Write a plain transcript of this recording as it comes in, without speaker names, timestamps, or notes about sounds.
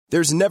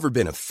There's never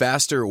been a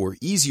faster or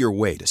easier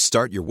way to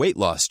start your weight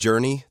loss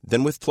journey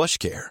than with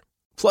PlushCare.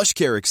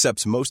 PlushCare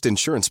accepts most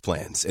insurance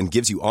plans and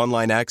gives you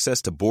online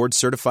access to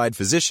board-certified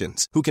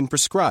physicians who can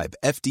prescribe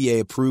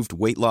FDA-approved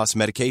weight loss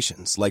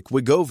medications like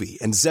Wegovy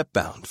and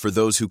Zepbound for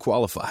those who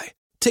qualify.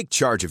 Take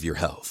charge of your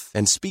health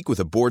and speak with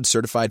a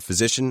board-certified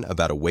physician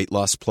about a weight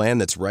loss plan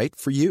that's right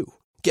for you.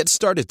 Get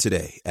started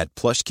today at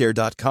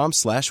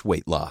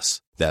plushcare.com/weight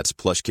loss. That's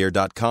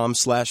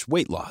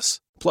plushcare.com/weight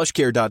loss.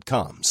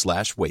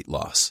 plushcare.com/weight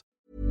loss.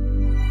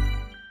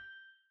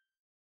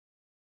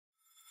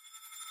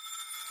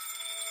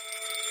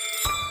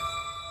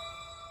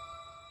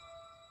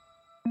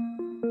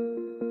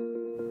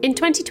 In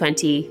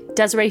 2020,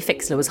 Desiree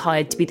Fixler was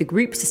hired to be the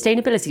Group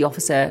Sustainability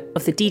Officer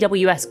of the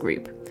DWS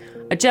Group,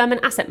 a German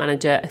asset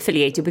manager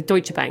affiliated with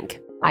Deutsche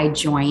Bank. I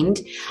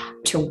joined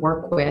to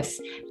work with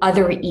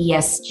other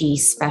ESG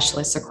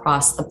specialists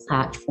across the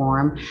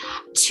platform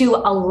to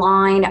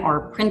align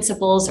our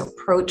principles,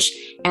 approach,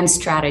 and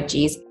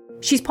strategies.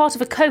 She's part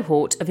of a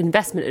cohort of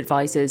investment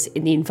advisors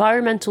in the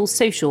environmental,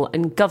 social,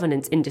 and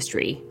governance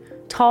industry,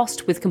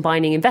 tasked with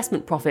combining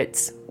investment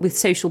profits with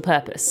social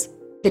purpose.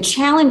 The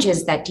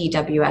challenges that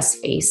DWS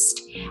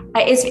faced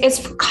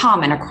is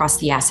common across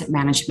the asset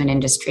management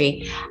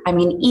industry. I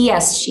mean,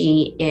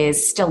 ESG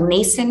is still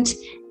nascent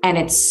and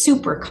it's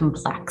super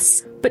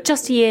complex. But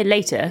just a year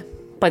later,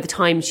 by the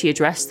time she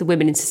addressed the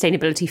Women in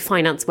Sustainability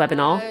Finance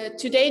webinar.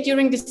 Today,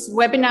 during this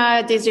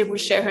webinar, Desiree will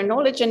share her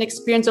knowledge and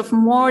experience of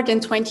more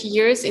than 20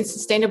 years in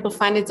sustainable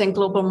finance and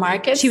global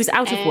markets. She was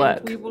out of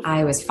work.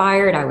 I was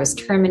fired, I was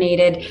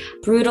terminated.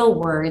 Brutal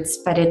words,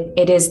 but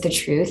it is the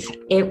truth.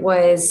 It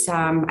was,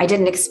 I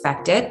didn't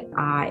expect it.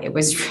 It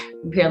was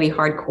really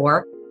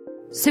hardcore.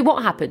 So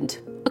what happened?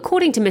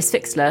 According to Ms.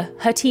 Fixler,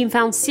 her team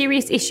found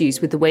serious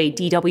issues with the way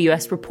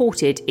DWS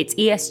reported its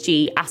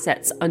ESG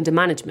assets under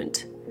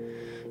management.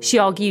 She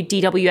argued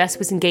DWS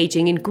was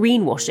engaging in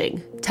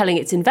greenwashing, telling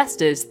its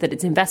investors that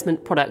its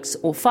investment products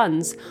or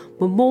funds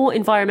were more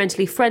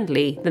environmentally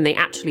friendly than they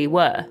actually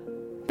were.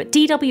 But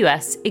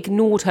DWS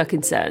ignored her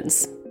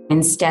concerns.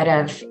 Instead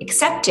of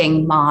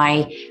accepting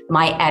my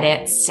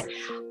edits,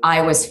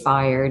 I was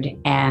fired,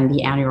 and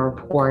the annual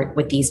report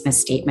with these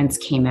misstatements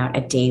came out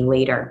a day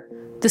later.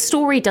 The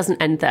story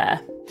doesn't end there.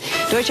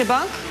 Deutsche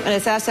Bank and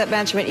its asset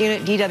management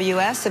unit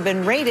DWS have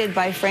been raided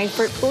by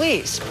Frankfurt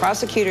police.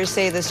 Prosecutors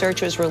say the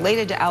search was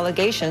related to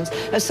allegations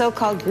of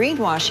so-called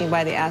greenwashing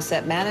by the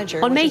asset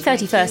manager. On May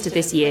 31st of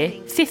this year,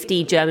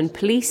 50 German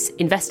police,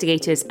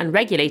 investigators and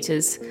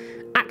regulators,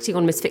 acting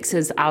on Ms.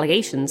 Fixler's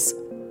allegations,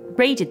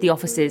 raided the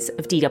offices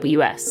of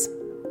DWS.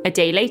 A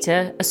day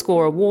later,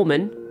 Ascora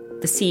Warman,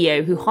 the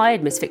CEO who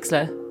hired Ms.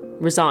 Fixler,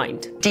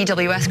 resigned.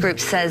 DWS Group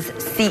says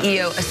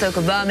CEO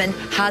Asoka Berman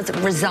has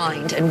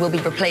resigned and will be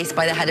replaced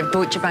by the head of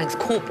Deutsche Bank's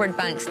corporate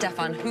bank,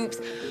 Stefan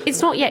Hoops. It's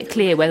not yet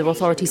clear whether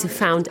authorities have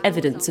found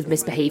evidence of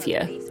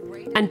misbehaviour,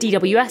 and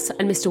DWS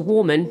and Mr.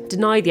 Warman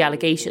deny the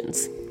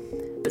allegations.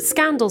 But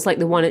scandals like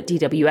the one at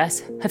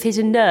DWS have hit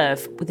a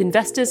nerve with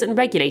investors and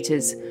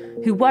regulators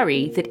who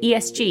worry that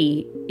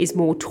ESG is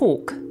more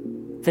talk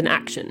than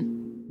action.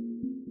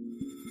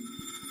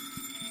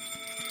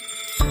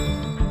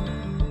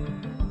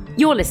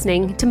 You're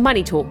listening to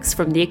Money Talks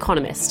from The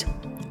Economist,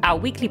 our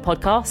weekly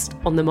podcast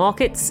on the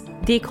markets,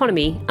 the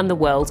economy and the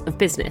world of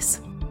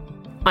business.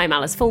 I'm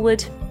Alice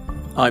Fulwood.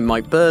 I'm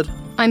Mike Bird.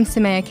 I'm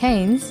Samaya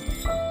Keynes.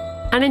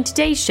 And in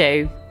today's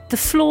show, the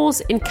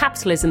flaws in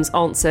capitalism's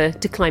answer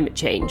to climate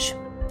change.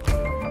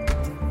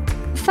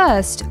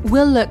 First,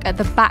 we'll look at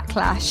the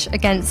backlash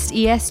against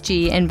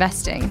ESG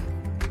investing.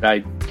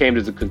 I came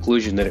to the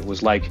conclusion that it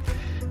was like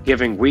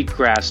giving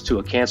wheatgrass to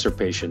a cancer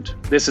patient.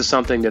 This is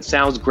something that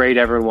sounds great,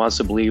 everyone wants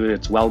to believe it,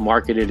 it's well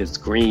marketed, it's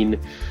green,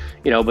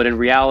 but in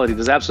reality,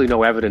 there's absolutely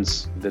no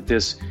evidence that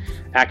this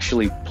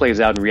actually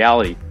plays out in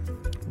reality.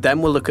 Then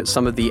we'll look at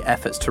some of the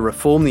efforts to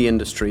reform the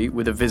industry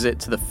with a visit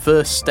to the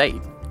first state,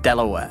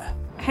 Delaware.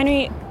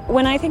 Henry,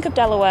 when I think of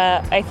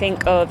Delaware, I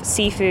think of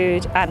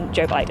seafood and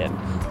Joe Biden.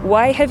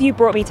 Why have you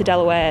brought me to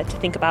Delaware to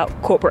think about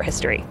corporate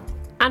history?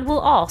 And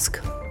we'll ask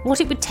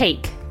what it would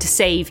take to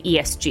save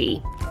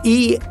ESG.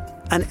 E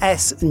and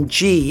S and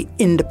G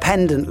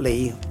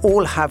independently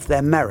all have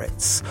their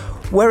merits.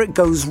 Where it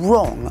goes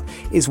wrong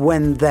is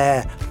when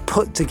they're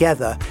put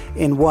together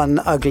in one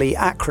ugly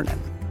acronym.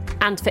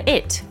 And for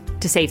it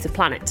to save the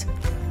planet.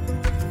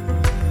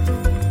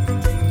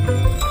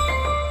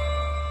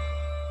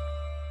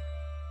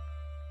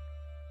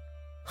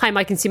 Hi,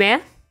 Mike and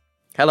Sumaya.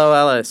 Hello,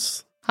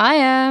 Alice.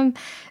 Hi,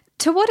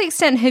 To what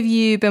extent have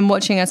you been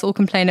watching us all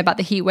complain about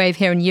the heat wave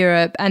here in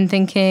Europe and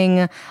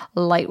thinking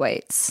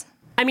lightweights?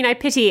 I mean, I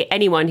pity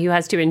anyone who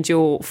has to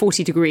endure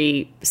 40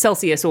 degree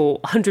Celsius or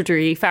 100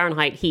 degree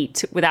Fahrenheit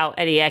heat without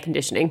any air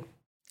conditioning.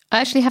 I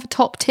actually have a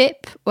top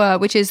tip,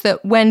 which is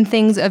that when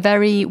things are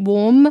very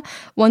warm,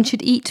 one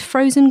should eat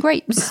frozen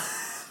grapes.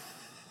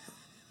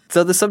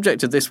 So the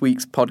subject of this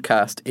week's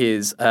podcast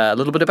is a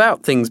little bit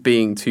about things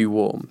being too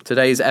warm.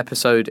 Today's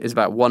episode is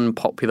about one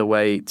popular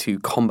way to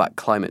combat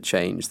climate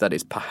change that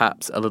is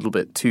perhaps a little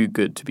bit too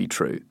good to be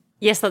true.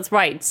 Yes, that's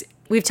right.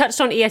 We've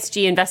touched on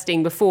ESG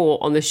investing before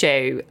on the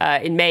show.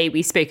 In May,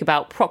 we spoke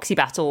about proxy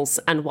battles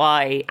and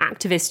why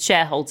activist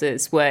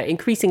shareholders were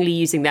increasingly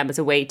using them as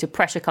a way to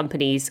pressure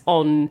companies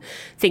on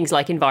things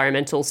like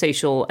environmental,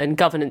 social and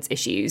governance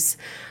issues.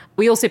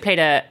 We also played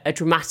a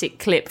dramatic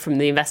clip from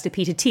the investor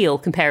Peter Thiel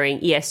comparing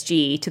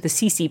ESG to the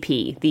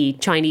CCP, the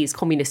Chinese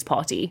Communist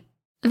Party.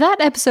 That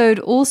episode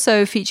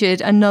also featured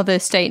another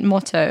state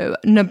motto,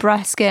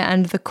 Nebraska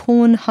and the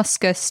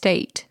Cornhusker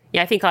State.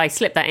 Yeah, I think I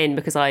slipped that in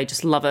because I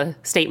just love a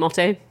state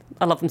motto.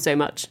 I love them so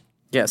much.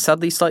 Yeah,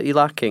 sadly slightly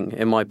lacking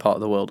in my part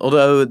of the world.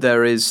 Although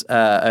there is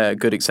a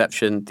good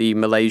exception. The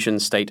Malaysian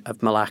state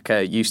of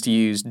Malacca used to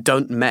use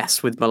 "Don't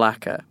mess with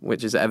Malacca,"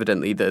 which is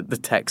evidently the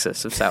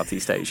Texas of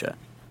Southeast Asia.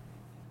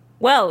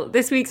 Well,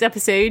 this week's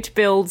episode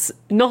builds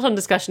not on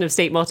discussion of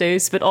state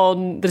mottos, but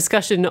on the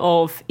discussion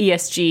of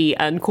ESG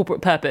and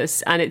corporate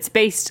purpose. And it's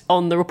based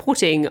on the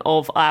reporting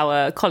of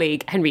our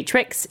colleague Henry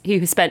Tricks, who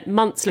has spent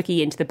months looking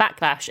into the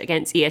backlash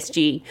against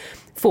ESG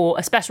for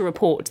a special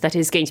report that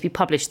is going to be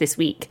published this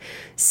week.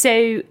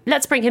 So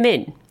let's bring him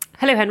in.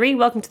 Hello, Henry.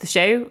 Welcome to the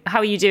show. How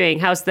are you doing?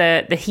 How's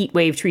the heat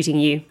wave treating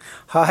you?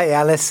 Hi,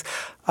 Alice.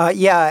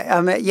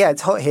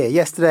 It's hot here.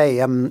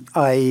 Yesterday,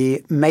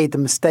 I made the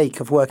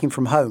mistake of working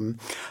from home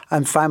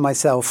and found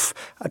myself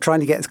trying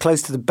to get as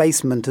close to the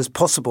basement as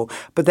possible.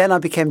 But then I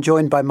became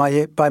joined by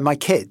my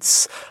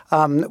kids,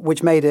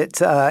 which made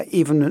it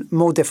even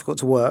more difficult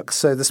to work.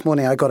 So this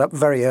morning I got up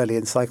very early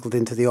and cycled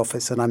into the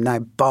office, and I'm now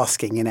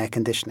basking in air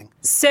conditioning.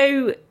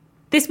 So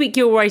this week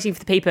you're writing for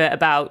the paper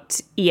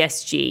about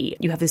ESG.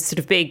 You have this sort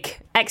of big,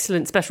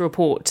 excellent special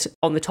report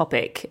on the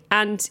topic.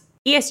 And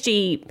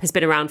ESG has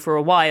been around for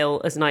a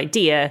while as an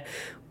idea.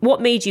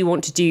 What made you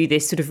want to do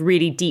this sort of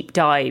really deep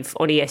dive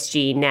on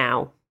ESG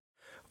now?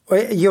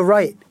 Well, you're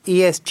right.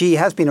 ESG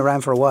has been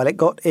around for a while. It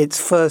got its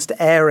first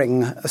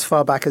airing as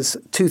far back as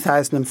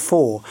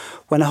 2004,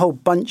 when a whole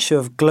bunch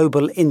of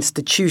global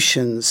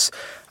institutions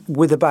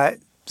with about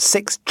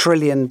 $6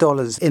 trillion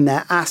in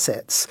their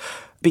assets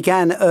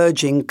began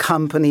urging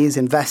companies,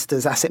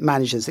 investors, asset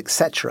managers,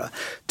 etc.,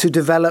 to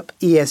develop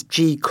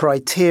ESG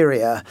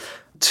criteria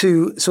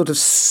to sort of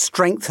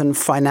strengthen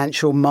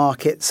financial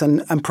markets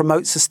and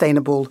promote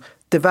sustainable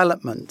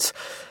development.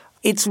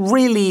 It's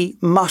really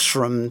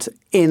mushroomed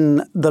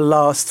in the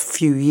last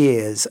few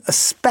years,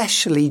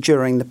 especially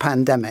during the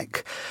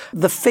pandemic.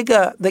 The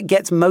figure that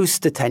gets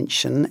most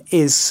attention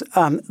is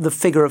the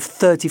figure of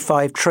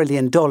 $35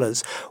 trillion,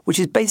 which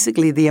is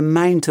basically the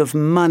amount of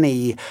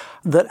money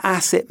that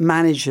asset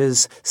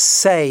managers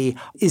say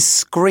is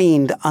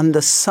screened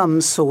under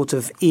some sort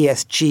of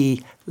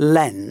ESG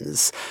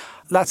lens.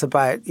 That's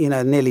about,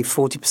 nearly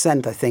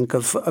 40%, I think,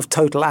 of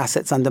total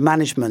assets under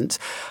management.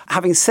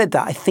 Having said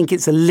that, I think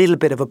it's a little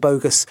bit of a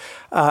bogus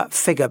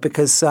figure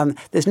because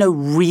there's no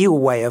real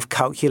way of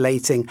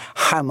calculating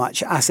how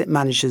much asset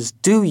managers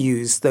do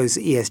use those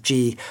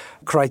ESG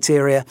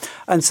criteria.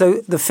 And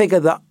so the figure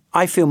that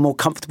I feel more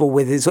comfortable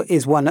with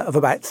is one of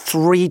about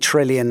 $3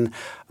 trillion,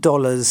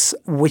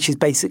 which is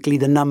basically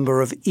the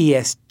number of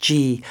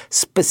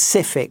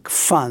ESG-specific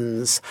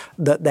funds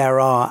that there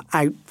are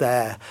out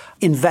there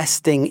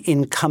investing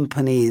in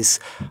companies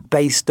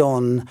based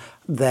on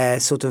their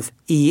sort of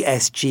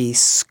ESG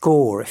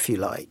score, if you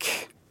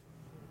like.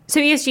 So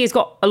ESG has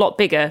got a lot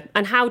bigger.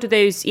 And how do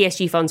those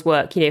ESG funds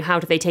work? How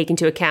do they take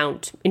into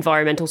account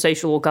environmental,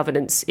 social, or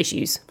governance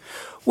issues?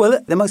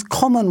 Well, the most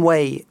common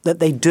way that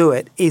they do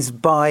it is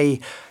by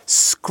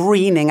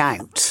screening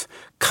out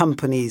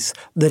companies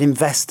that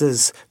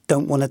investors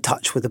don't want to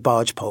touch with a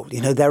barge pole.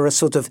 There are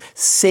sort of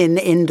sin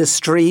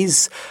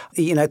industries.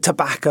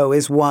 Tobacco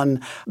is one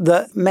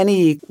that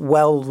many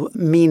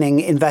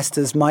well-meaning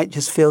investors might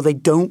just feel they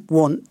don't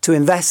want to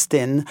invest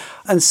in.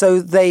 And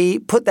so they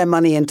put their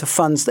money into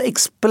funds that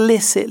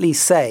explicitly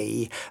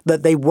say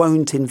that they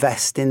won't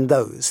invest in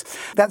those.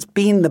 That's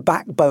been the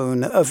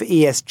backbone of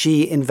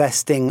ESG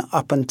investing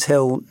up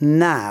until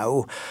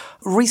now.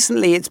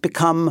 Recently, it's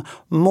become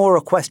more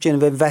a question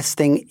of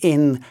investing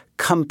in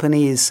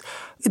companies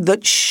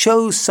that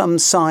show some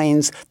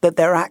signs that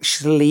they're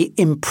actually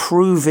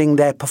improving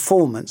their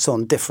performance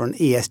on different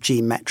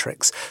ESG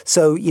metrics.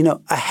 So,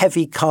 a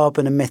heavy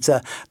carbon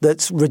emitter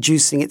that's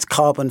reducing its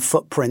carbon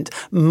footprint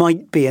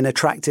might be an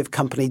attractive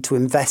company to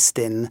invest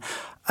in.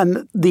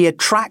 And the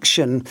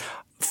attraction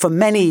for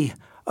many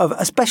of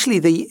especially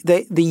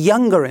the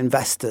younger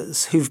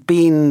investors who've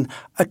been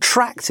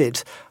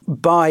attracted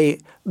by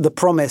the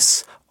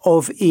promise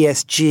of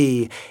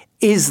ESG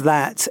is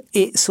that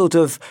it sort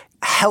of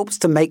helps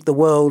to make the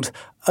world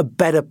a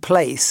better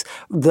place,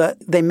 that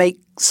they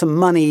make some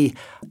money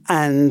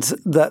and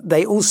that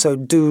they also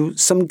do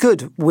some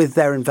good with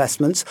their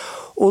investments.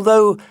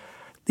 Although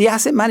the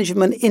asset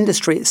management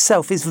industry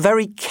itself is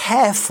very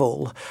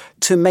careful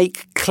to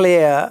make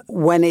clear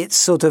when it's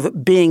sort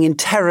of being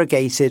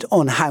interrogated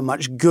on how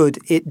much good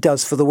it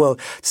does for the world.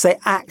 Say,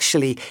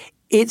 actually,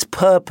 its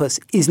purpose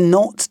is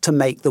not to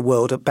make the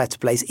world a better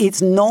place.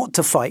 It's not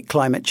to fight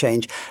climate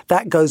change.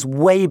 That goes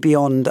way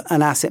beyond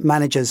an asset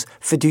manager's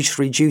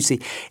fiduciary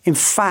duty. In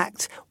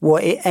fact,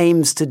 what it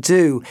aims to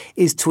do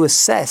is to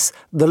assess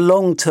the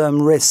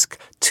long-term risk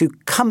to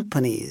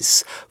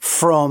companies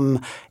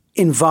from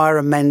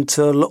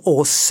environmental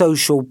or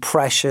social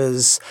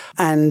pressures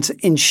and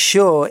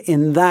ensure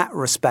in that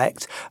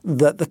respect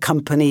that the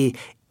company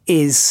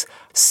is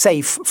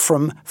safe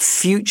from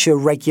future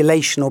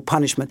regulation or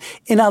punishment.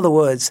 In other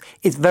words,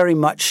 it's very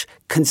much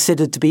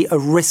considered to be a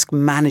risk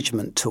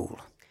management tool.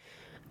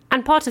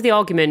 And part of the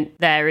argument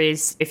there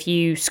is if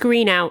you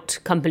screen out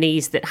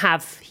companies that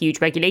have huge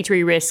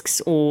regulatory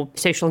risks or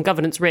social and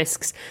governance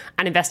risks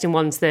and invest in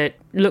ones that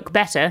look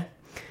better,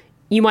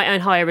 you might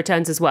earn higher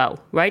returns as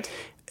well, right?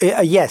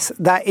 Yes,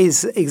 that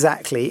is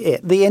exactly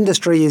it. The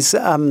industry's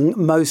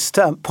most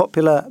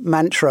popular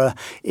mantra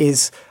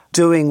is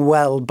doing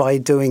well by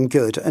doing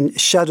good, and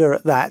shudder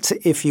at that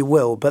if you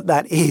will, but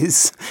that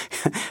is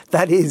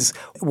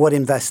what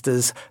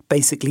investors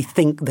basically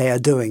think they are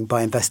doing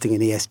by investing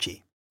in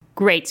ESG.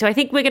 Great. So I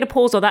think we're going to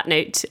pause on that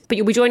note, but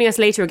you'll be joining us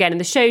later again in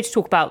the show to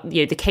talk about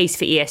the case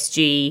for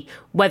ESG,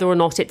 whether or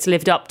not it's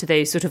lived up to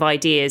those sort of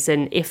ideas,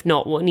 and if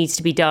not, what needs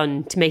to be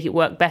done to make it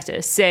work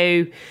better.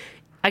 So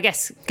I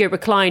guess go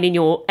recline in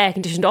your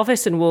air-conditioned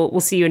office and we'll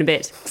see you in a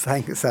bit.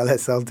 Thanks,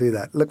 Alice. I'll do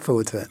that. Look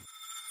forward to it.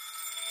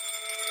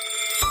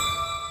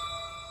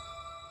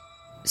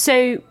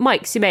 So,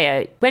 Mike,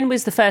 Soumaya, when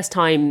was the first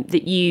time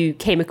that you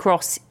came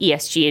across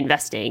ESG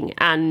investing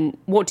and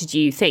what did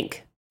you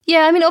think?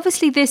 Yeah, I mean,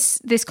 obviously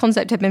this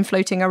concept had been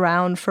floating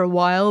around for a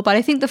while, but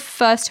I think the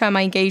first time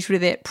I engaged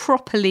with it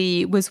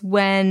properly was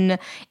when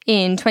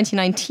in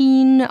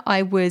 2019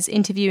 I was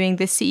interviewing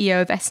the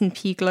CEO of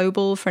S&P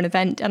Global for an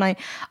event, and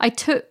I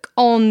took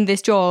on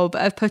this job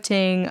of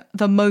putting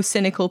the most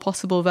cynical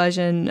possible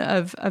version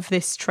of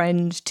this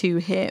trend to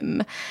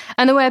him.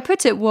 And the way I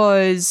put it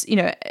was,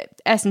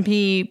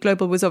 S&P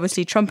Global was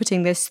obviously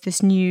trumpeting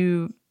this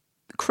new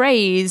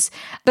craze,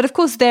 but of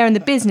course they're in the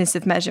business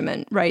of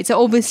measurement, right?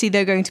 So obviously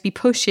they're going to be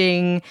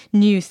pushing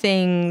new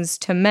things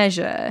to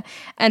measure.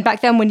 And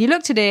back then when you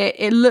looked at it,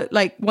 it looked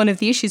like one of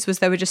the issues was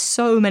there were just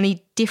so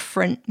many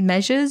different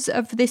measures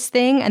of this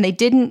thing, and they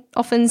didn't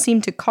often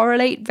seem to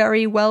correlate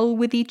very well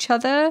with each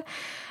other.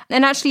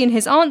 And actually in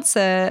his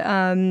answer,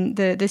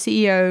 the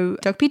CEO,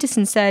 Doug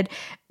Peterson, said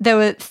there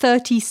were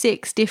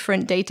 36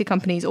 different data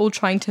companies all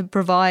trying to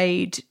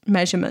provide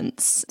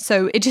measurements.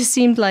 So it just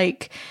seemed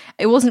like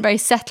it wasn't very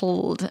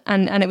settled,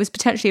 and it was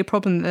potentially a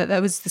problem that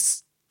there was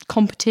this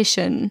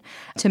competition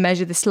to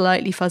measure this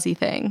slightly fuzzy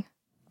thing.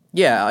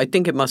 Yeah, I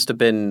think it must have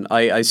been,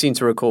 I seem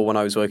to recall when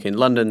I was working in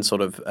London,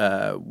 sort of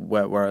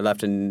where I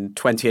left in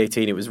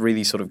 2018, it was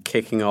really sort of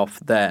kicking off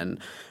then.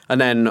 And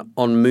then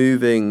on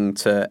moving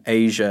to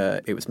Asia,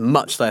 it was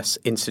much less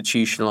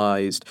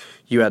institutionalized.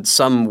 You had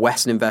some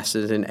Western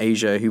investors in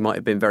Asia who might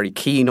have been very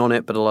keen on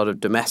it, but a lot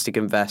of domestic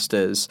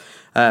investors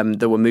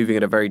that were moving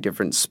at a very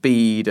different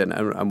speed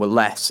and were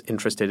less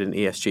interested in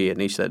ESG.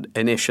 And he said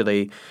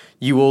initially,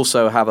 you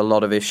also have a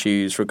lot of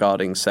issues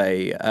regarding,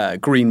 say,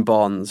 green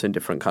bonds in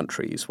different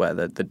countries, where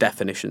the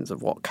definitions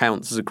of what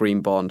counts as a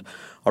green bond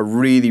are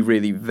really,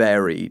 really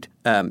varied.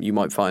 You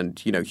might find,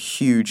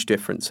 huge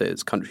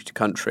differences country to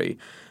country.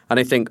 And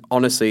I think,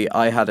 honestly,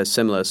 I had a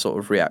similar sort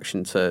of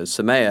reaction to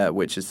Soumaya,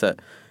 which is that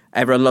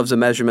everyone loves a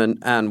measurement,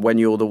 and when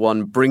you're the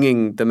one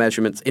bringing the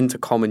measurements into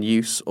common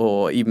use,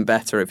 or even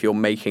better, if you're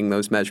making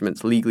those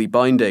measurements legally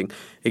binding,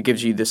 it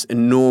gives you this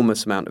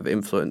enormous amount of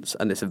influence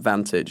and this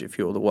advantage if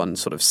you're the one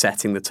sort of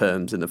setting the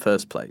terms in the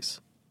first place.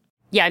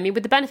 Yeah, I mean,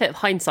 with the benefit of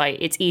hindsight,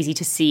 it's easy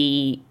to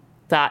see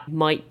that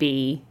might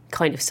be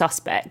kind of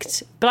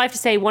suspect. But I have to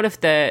say, one of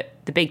the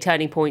big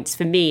turning points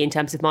for me in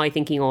terms of my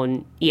thinking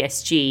on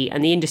ESG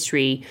and the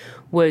industry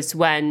was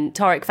when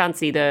Tariq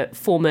Fancy, the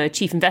former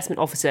chief investment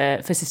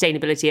officer for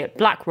sustainability at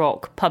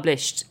BlackRock,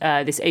 published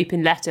this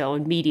open letter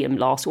on Medium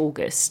last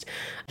August.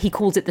 He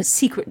calls it the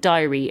secret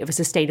diary of a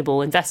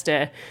sustainable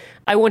investor.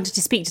 I wanted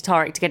to speak to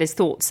Tariq to get his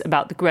thoughts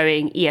about the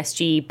growing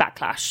ESG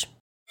backlash.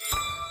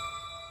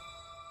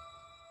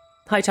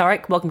 Hi,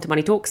 Tariq. Welcome to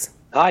Money Talks.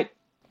 Hi.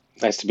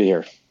 Nice to be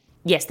here.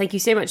 Yes, thank you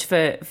so much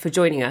for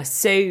joining us.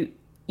 So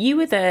you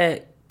were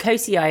the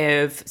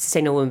co-CIO of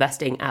sustainable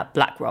investing at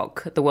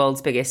BlackRock, the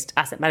world's biggest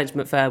asset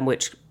management firm,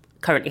 which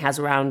currently has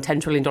around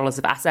 $10 trillion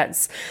of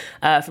assets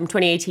from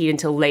 2018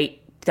 until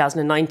late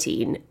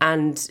 2019.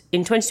 And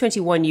in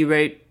 2021, you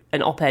wrote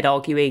an op-ed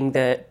arguing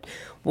that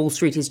Wall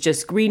Street is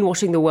just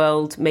greenwashing the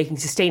world, making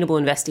sustainable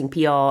investing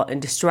PR and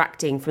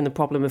distracting from the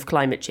problem of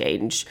climate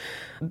change.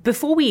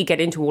 Before we get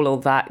into all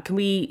of that, can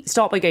we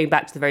start by going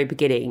back to the very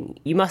beginning?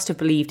 You must have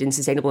believed in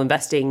sustainable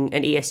investing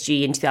and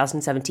ESG in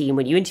 2017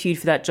 when you interviewed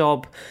for that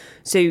job.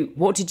 So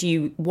what did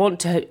you want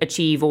to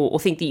achieve or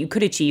think that you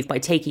could achieve by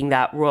taking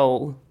that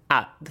role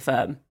at the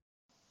firm?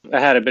 I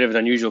had a bit of an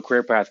unusual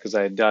career path because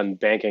I had done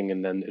banking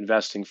and then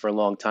investing for a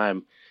long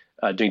time.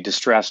 Doing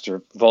distressed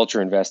or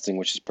vulture investing,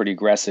 which is pretty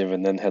aggressive,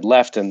 and then had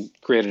left and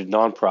created a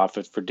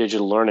nonprofit for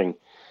digital learning.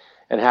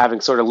 And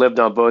having sort of lived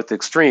on both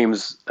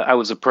extremes, I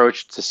was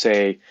approached to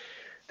say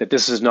that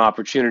this is an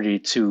opportunity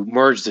to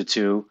merge the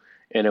two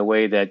in a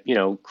way that,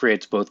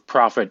 creates both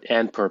profit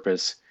and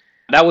purpose.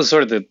 That was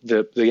sort of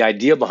the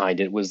idea behind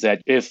it, was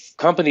that if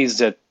companies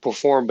that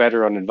perform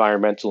better on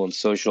environmental and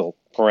social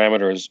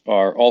parameters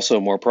are also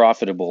more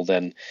profitable,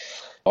 then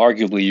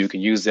arguably you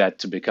can use that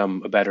to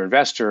become a better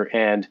investor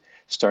and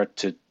start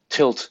to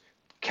tilt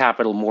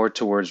capital more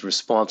towards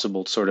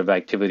responsible sort of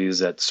activities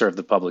that serve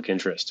the public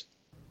interest.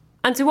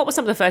 And so what were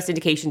some of the first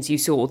indications you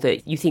saw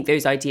that you think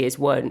those ideas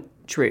weren't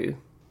true?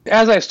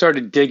 As I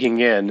started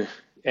digging in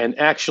and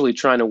actually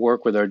trying to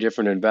work with our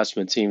different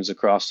investment teams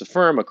across the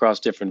firm, across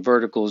different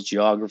verticals,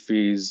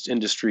 geographies,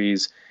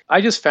 industries, I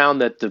just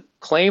found that the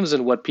claims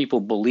and what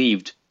people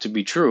believed to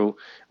be true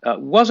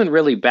wasn't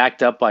really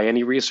backed up by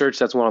any research.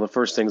 That's one of the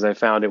first things I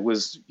found. It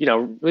was,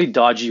 really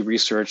dodgy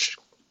research,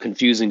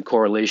 confusing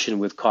correlation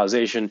with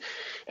causation.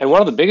 And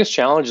one of the biggest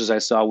challenges I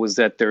saw was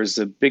that there's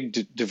a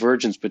big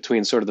divergence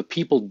between sort of the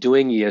people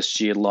doing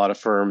ESG at a lot of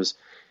firms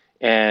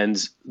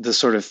and the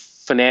sort of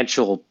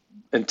financial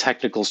and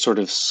technical sort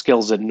of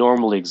skills that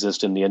normally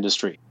exist in the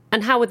industry.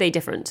 And how were they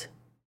different?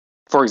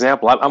 For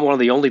example, I'm one of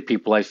the only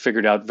people I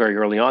figured out very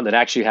early on that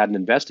actually had an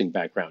investing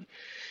background.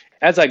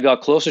 As I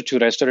got closer to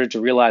it, I started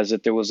to realize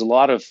that there was a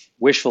lot of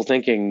wishful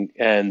thinking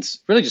and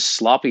really just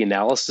sloppy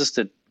analysis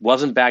that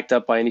wasn't backed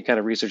up by any kind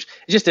of research.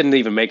 It just didn't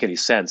even make any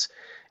sense.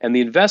 And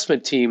the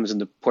investment teams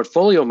and the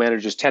portfolio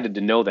managers tended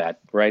to know that,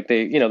 right?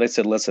 They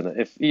said, listen,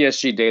 if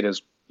ESG data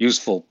is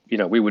useful,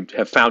 we would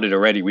have found it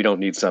already. We don't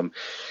need some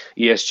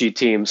ESG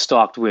team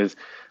stocked with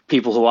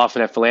people who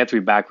often have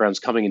philanthropy backgrounds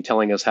coming and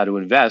telling us how to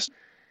invest.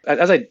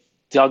 As I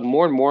dug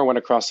more and more, went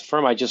across the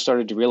firm, I just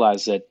started to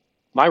realize that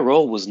my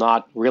role was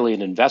not really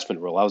an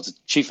investment role. I was the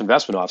chief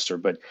investment officer,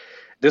 but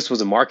this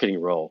was a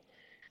marketing role.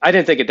 I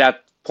didn't think at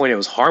that point it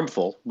was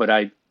harmful, but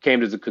I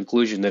came to the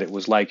conclusion that it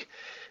was like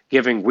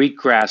giving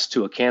wheatgrass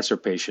to a cancer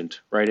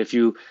patient, right? If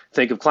you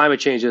think of climate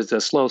change as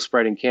a slow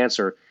spreading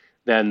cancer,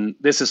 then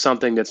this is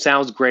something that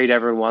sounds great.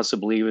 Everyone wants to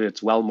believe it.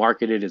 It's well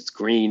marketed. It's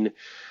green,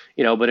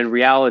 but in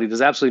reality,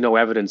 there's absolutely no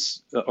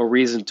evidence or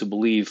reason to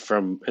believe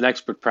from an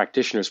expert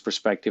practitioner's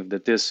perspective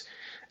that this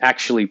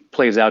actually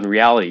plays out in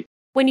reality.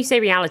 When you say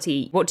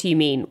reality, what do you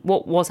mean?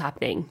 What was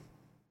happening?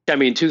 I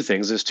mean, two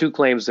things. There's two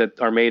claims that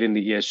are made in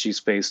the ESG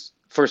space.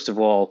 First of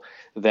all,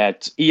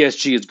 that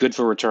ESG is good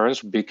for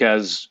returns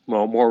because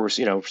more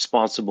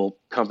responsible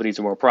companies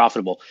are more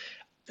profitable.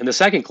 And the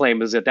second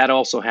claim is that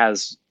also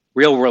has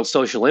real world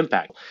social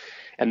impact.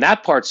 And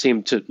that part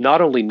seemed to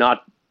not only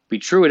not be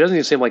true, it doesn't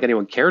even seem like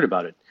anyone cared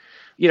about it.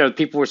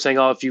 People were saying,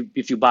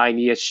 if you buy an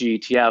ESG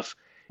ETF,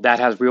 that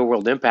has real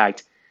world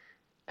impact.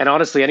 And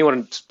honestly, anyone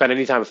who spent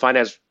any time in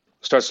finance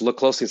starts to look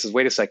closely and says,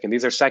 wait a second,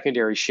 these are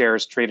secondary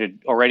shares traded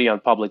already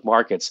on public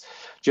markets.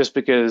 Just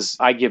because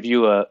I give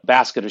you a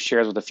basket of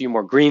shares with a few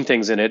more green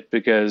things in it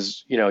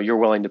because you're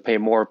willing to pay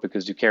more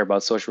because you care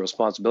about social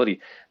responsibility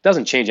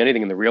doesn't change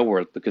anything in the real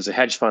world, because a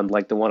hedge fund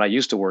like the one I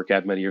used to work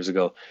at many years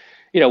ago,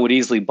 would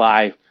easily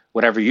buy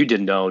whatever you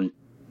didn't own.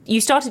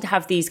 You started to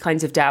have these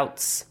kinds of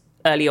doubts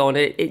early on.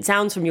 It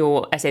sounds from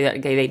your essay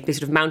that they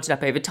sort of mounted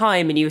up over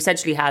time, and you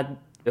essentially had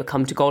a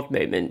come to God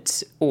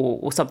moment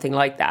or something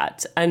like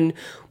that. And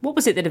what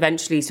was it that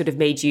eventually sort of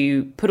made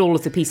you put all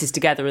of the pieces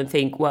together and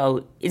think, well,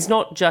 it's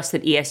not just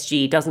that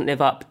ESG doesn't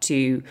live up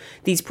to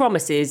these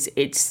promises,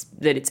 it's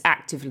that it's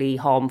actively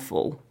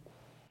harmful?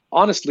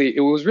 Honestly,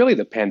 it was really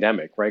the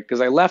pandemic, right?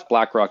 Because I left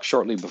BlackRock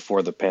shortly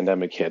before the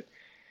pandemic hit.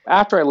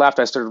 After I left,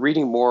 I started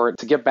reading more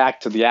to get back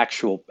to the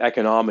actual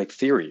economic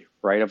theory,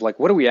 right? Of like,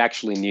 what do we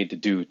actually need to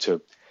do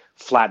to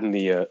flatten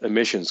the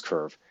emissions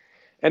curve?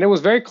 And it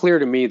was very clear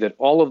to me that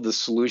all of the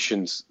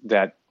solutions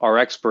that our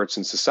experts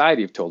in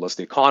society have told us,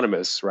 the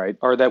economists, right,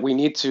 are that we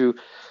need to,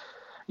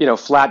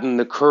 flatten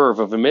the curve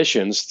of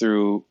emissions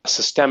through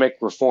systemic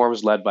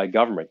reforms led by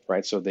government,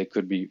 right? So they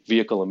could be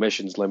vehicle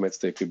emissions limits,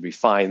 they could be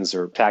fines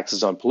or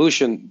taxes on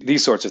pollution,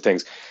 these sorts of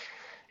things.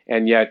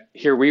 And yet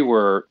here we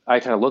were, I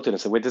kind of looked at it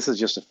and said, wait, this is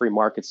just a free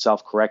market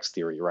self-corrects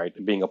theory, right?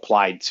 Being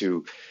applied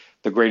to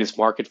the greatest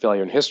market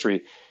failure in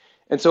history.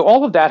 And so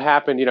all of that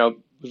happened,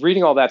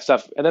 reading all that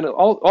stuff, and then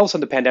all of a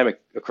sudden the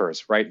pandemic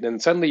occurs, right?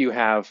 And suddenly you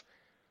have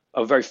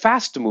a very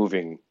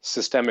fast-moving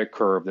systemic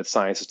curve that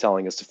science is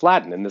telling us to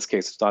flatten. In this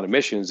case, it's not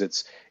emissions,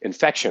 it's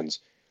infections.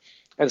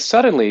 And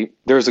suddenly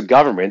there's a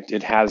government,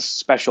 it has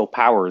special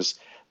powers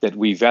that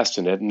we vest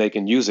in it, and they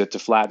can use it to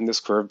flatten this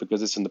curve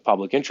because it's in the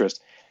public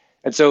interest.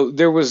 And so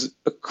there was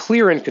a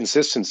clear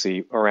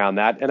inconsistency around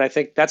that. And I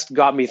think that's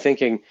got me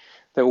thinking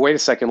that, wait a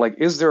second, like,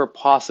 is there a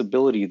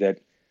possibility that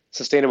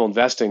sustainable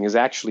investing is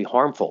actually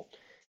harmful?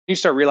 You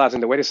start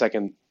realizing that, wait a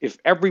second, if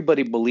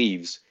everybody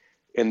believes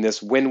in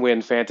this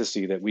win-win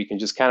fantasy that we can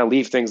just kind of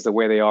leave things the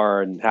way they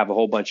are and have a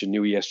whole bunch of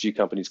new ESG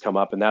companies come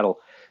up and that'll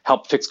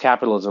help fix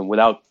capitalism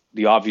without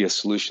the obvious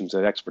solutions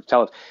that experts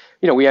tell us,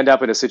 we end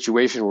up in a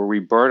situation where we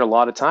burn a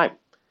lot of time,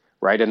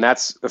 right? And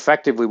that's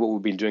effectively what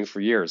we've been doing for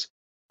years.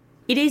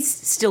 It is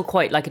still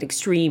quite like an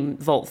extreme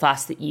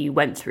volte-face that you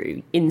went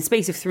through. In the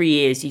space of 3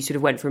 years, you sort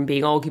of went from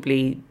being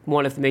arguably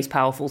one of the most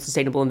powerful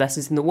sustainable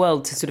investors in the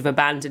world to sort of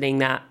abandoning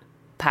that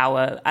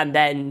power and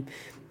then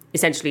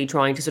essentially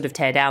trying to sort of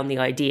tear down the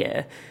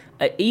idea.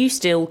 Are you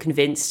still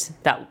convinced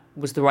that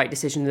was the right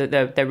decision,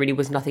 that there really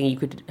was nothing you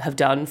could have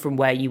done from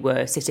where you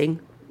were sitting?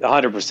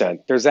 100%.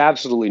 There's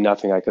absolutely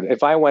nothing I could.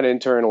 If I went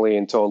internally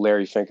and told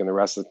Larry Fink and the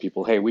rest of the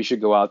people, hey, we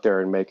should go out there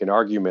and make an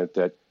argument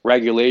that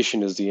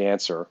regulation is the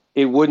answer,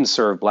 it wouldn't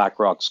serve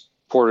BlackRock's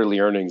quarterly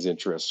earnings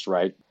interests,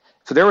 right?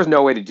 So there was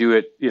no way to do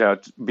it,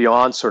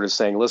 beyond sort of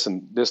saying,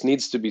 listen, this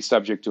needs to be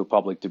subject to a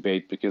public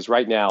debate, because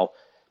right now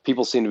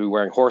people seem to be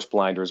wearing horse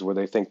blinders where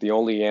they think the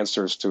only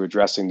answers to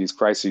addressing these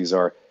crises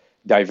are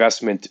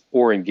divestment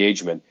or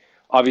engagement.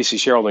 Obviously,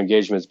 shareholder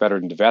engagement is better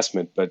than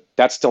divestment, but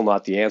that's still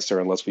not the answer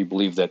unless we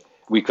believe that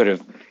we could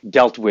have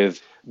dealt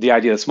with the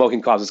idea that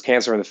smoking causes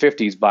cancer in the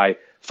 50s by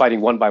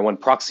fighting one-by-one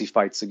proxy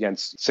fights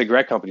against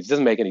cigarette companies. It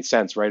doesn't make any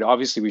sense, right?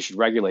 Obviously, we should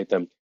regulate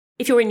them.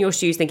 If you're in your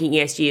shoes thinking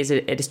ESG is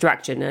a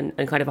distraction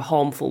and kind of a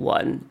harmful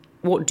one,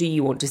 what do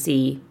you want to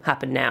see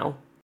happen now?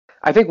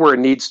 I think where it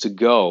needs to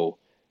go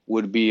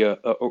would be an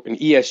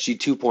ESG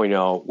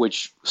 2.0,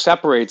 which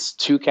separates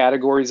two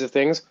categories of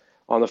things.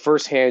 On the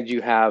first hand,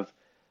 you have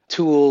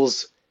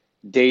tools,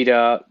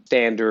 data,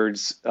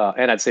 standards,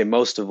 and I'd say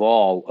most of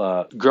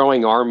all,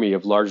 growing army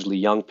of largely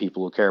young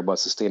people who care about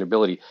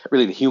sustainability,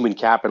 really the human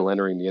capital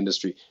entering the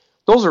industry.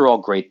 Those are all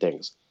great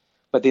things,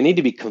 but they need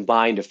to be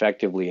combined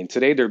effectively. And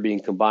today they're being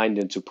combined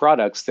into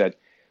products that,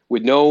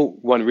 with no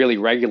one really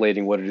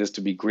regulating what it is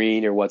to be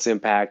green or what's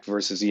impact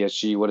versus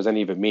ESG, what does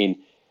any of it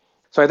mean?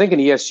 So I think an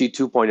ESG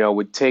 2.0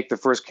 would take the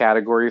first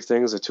category of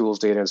things, the tools,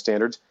 data, and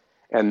standards,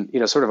 and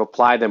sort of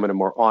apply them in a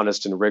more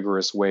honest and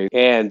rigorous way.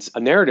 And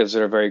narratives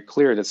that are very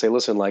clear that say,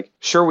 listen,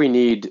 sure, we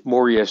need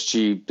more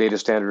ESG data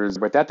standards,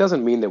 but that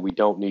doesn't mean that we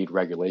don't need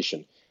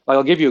regulation.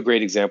 I'll give you a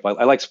great example.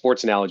 I like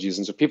sports analogies.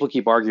 And so people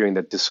keep arguing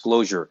that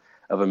disclosure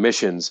of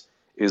emissions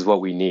is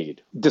what we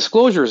need.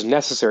 Disclosure is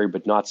necessary,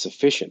 but not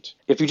sufficient.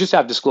 If you just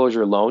have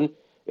disclosure alone,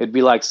 it'd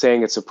be like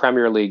saying it's a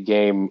Premier League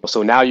game,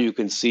 so now you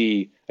can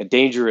see a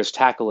dangerous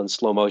tackle in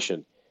slow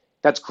motion.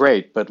 That's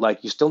great, but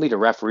you still need a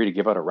referee to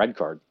give out a red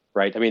card.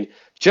 Right? I mean,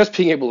 just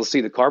being able to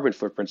see the carbon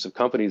footprints of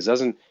companies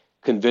doesn't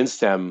convince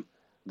them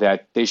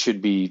that they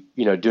should be,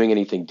 doing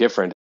anything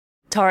different.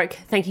 Tarek,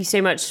 thank you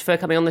so much for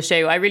coming on the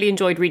show. I really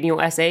enjoyed reading your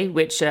essay,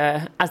 which,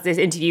 as this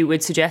interview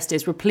would suggest,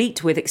 is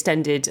replete with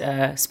extended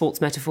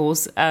sports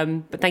metaphors.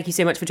 But thank you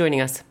so much for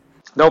joining us.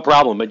 No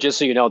problem. But just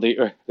so you know,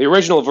 the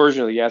original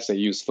version of the essay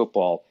used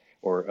football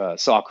or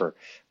soccer,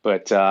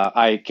 but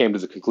I came to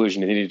the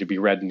conclusion it needed to be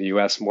read in the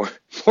US more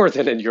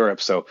than in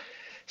Europe. So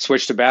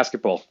switch to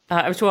basketball.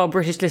 I'm sure our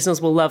British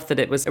listeners will love that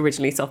it was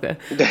originally soccer.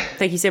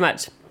 Thank you so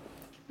much.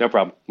 No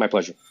problem. My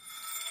pleasure.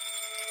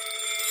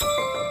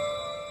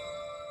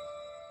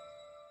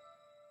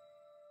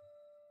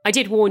 I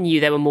did warn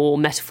you there were more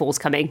metaphors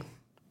coming.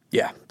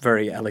 Yeah,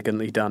 very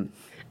elegantly done.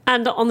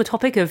 And on the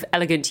topic of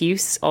elegant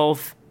use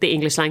of the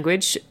English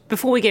language,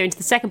 before we go into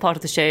the second part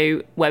of the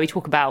show, where we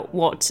talk about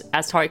what,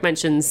 as Tarek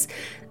mentions,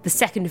 the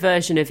second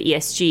version of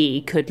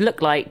ESG could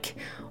look like,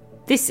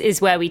 this is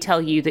where we tell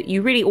you that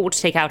you really ought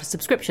to take out a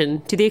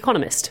subscription to The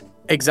Economist.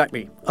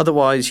 Exactly.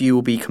 Otherwise, you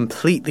will be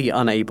completely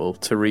unable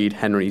to read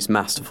Henry's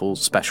masterful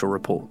special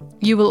report.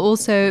 You will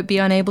also be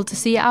unable to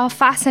see our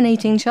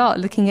fascinating chart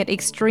looking at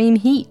extreme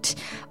heat,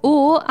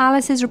 or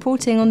Alice's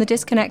reporting on the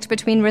disconnect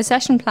between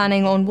recession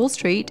planning on Wall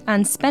Street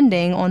and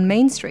spending on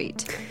Main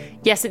Street.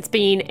 Yes, it's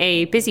been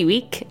a busy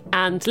week,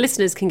 and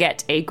listeners can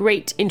get a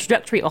great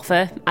introductory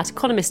offer at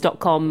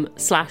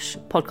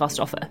economist.com/podcast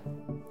offer.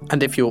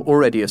 And if you're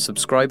already a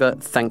subscriber,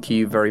 thank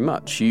you very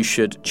much. You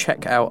should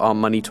check out our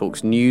Money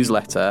Talks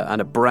newsletter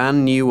and a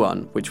brand new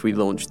one, which we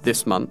launched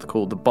this month,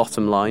 called The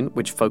Bottom Line,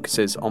 which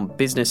focuses on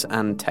business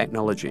and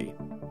technology.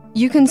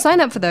 You can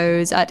sign up for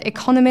those at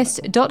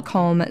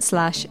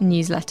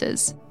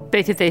economist.com/newsletters.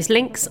 Both of those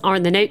links are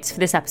in the notes for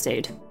this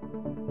episode.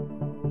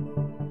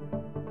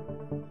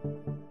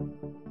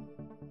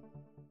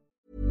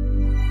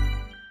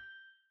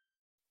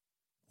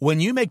 When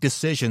you make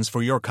decisions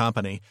for your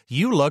company,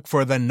 you look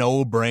for the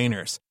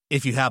no-brainers.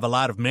 If you have a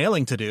lot of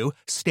mailing to do,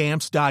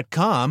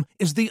 Stamps.com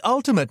is the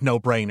ultimate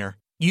no-brainer.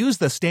 Use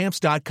the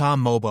Stamps.com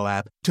mobile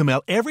app to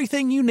mail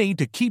everything you need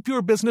to keep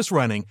your business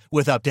running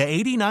with up to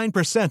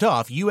 89%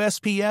 off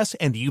USPS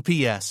and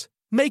UPS.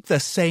 Make the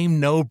same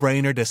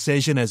no-brainer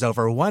decision as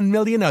over 1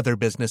 million other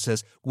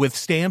businesses with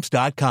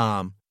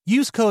Stamps.com.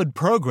 Use code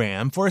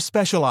PROGRAM for a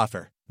special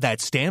offer.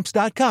 That's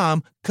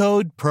Stamps.com,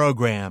 code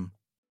PROGRAM.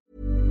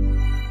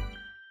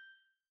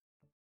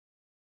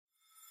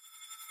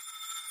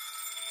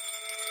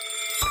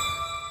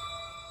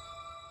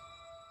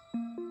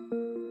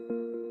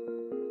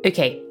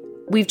 Okay,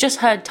 we've just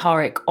heard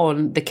Tarek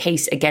on the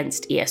case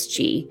against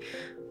ESG,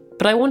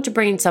 but I want to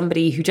bring in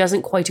somebody who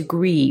doesn't quite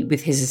agree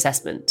with his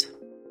assessment.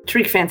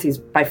 Tariq Fancy is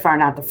by far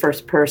not the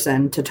first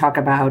person to talk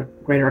about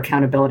greater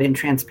accountability and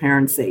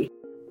transparency.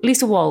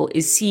 Lisa Wall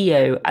is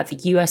CEO at the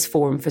US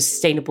Forum for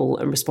Sustainable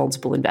and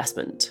Responsible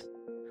Investment.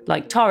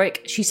 Like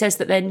Tariq, she says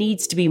that there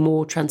needs to be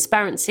more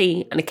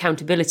transparency and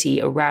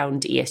accountability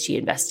around ESG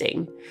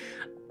investing.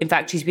 In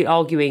fact, she's been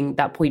arguing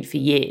that point for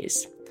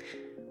years.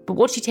 But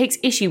what she takes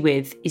issue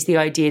with is the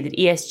idea that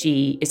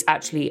ESG is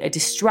actually a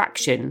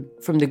distraction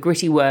from the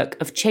gritty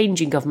work of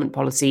changing government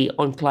policy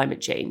on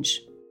climate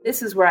change.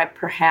 This is where I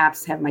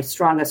perhaps have my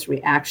strongest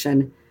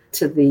reaction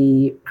to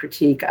the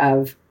critique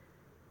of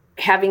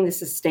having the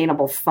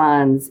sustainable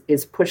funds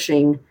is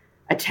pushing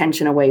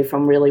attention away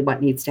from really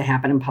what needs to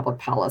happen in public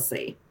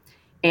policy.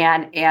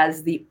 And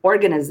as the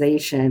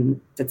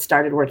organization that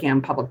started working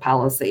on public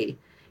policy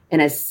in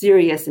a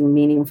serious and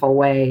meaningful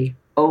way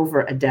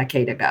over a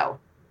decade ago,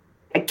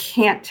 I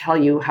can't tell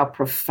you how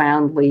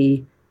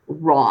profoundly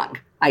wrong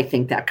I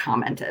think that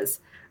comment is.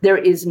 There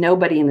is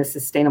nobody in the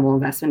sustainable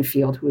investment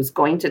field who is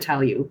going to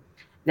tell you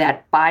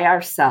that by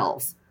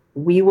ourselves,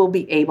 we will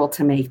be able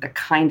to make the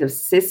kind of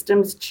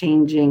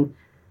systems-changing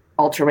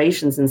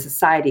alterations in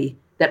society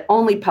that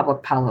only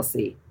public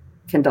policy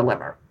can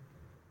deliver.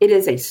 It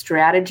is a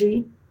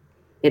strategy.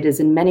 It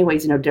is in many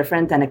ways no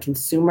different than a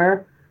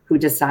consumer who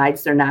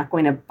decides they're not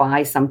going to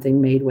buy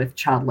something made with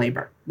child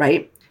labor,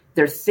 right?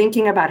 They're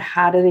thinking about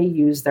how do they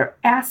use their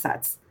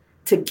assets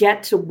to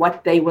get to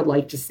what they would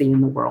like to see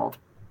in the world.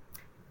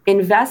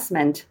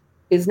 Investment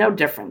is no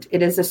different.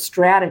 It is a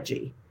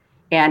strategy.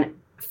 And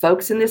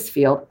folks in this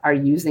field are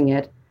using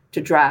it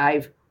to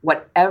drive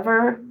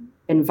whatever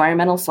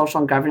environmental, social,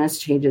 and governance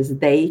changes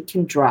they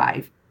can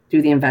drive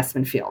through the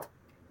investment field.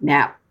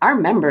 Now, our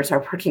members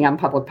are working on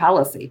public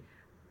policy.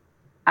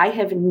 I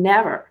have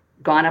never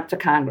gone up to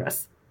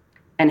Congress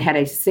and had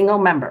a single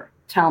member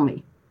tell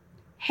me,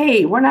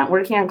 hey, we're not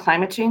working on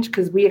climate change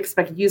because we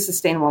expect you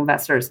sustainable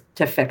investors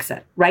to fix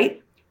it,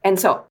 right? And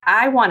so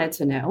I wanted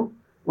to know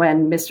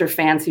when Mr.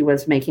 Fancy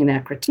was making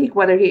that critique,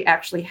 whether he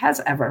actually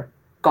has ever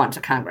gone to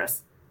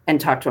Congress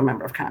and talked to a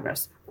member of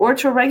Congress or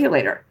to a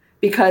regulator,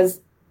 because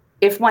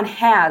if one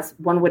has,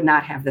 one would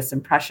not have this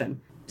impression.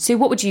 So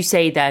what would you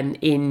say then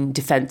in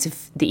defense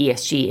of the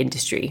ESG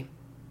industry?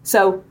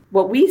 So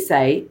what we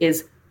say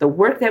is the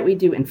work that we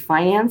do in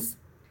finance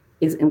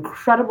is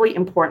incredibly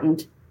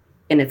important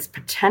in its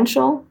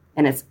potential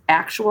and its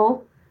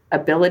actual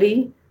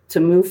ability to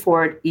move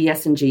forward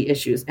ESG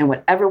issues in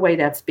whatever way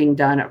that's being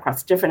done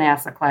across different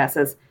asset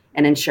classes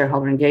and in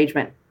shareholder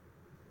engagement.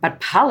 But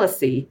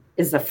policy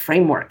is the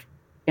framework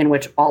in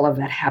which all of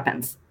that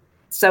happens.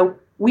 So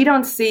we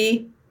don't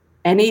see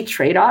any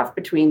trade-off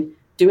between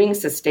doing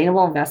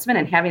sustainable investment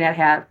and having that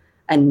have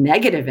a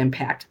negative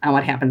impact on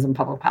what happens in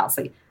public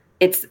policy.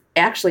 It's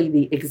actually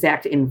the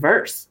exact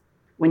inverse.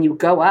 When you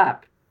go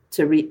up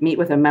to meet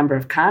with a member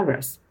of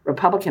Congress,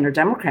 Republican or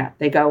Democrat,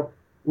 they go,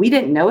 we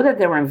didn't know that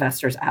there were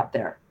investors out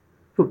there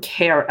who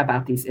care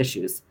about these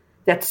issues.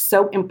 That's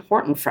so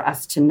important for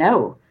us to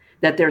know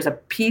that there's a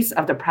piece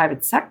of the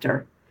private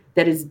sector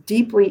that is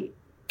deeply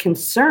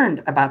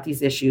concerned about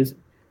these issues.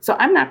 So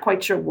I'm not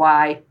quite sure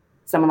why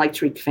someone like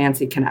Tariq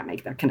Fancy cannot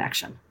make that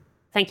connection.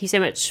 Thank you so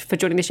much for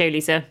joining the show,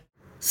 Lisa.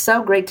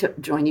 So great to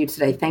join you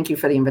today. Thank you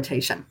for the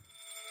invitation.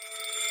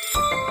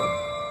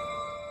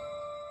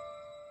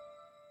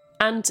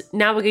 And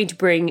now we're going to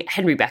bring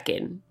Henry back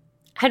in.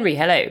 Henry,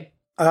 hello.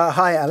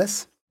 Hi,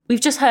 Alice.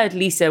 We've just heard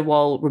Lisa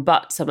Wall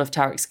rebut some of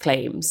Tariq's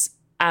claims,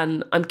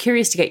 and I'm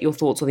curious to get your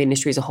thoughts on the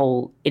industry as a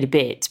whole in a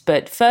bit.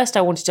 But first,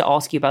 I wanted to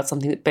ask you about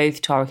something that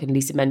both Tariq and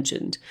Lisa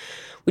mentioned,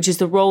 which is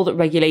the role that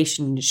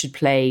regulation should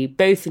play,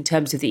 both in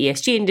terms of the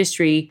ESG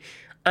industry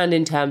and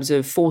in terms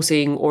of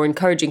forcing or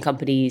encouraging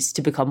companies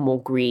to become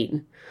more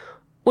green.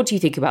 What do you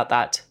think about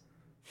that?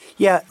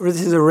 Yeah,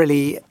 this is a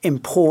really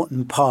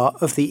important part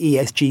of the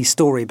ESG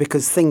story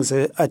because things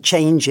are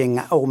changing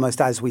almost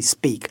as we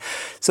speak.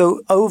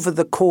 So over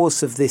the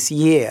course of this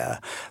year,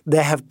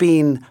 there have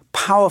been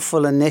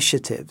powerful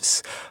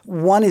initiatives.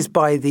 One is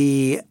by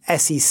the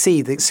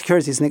SEC, the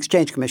Securities and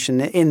Exchange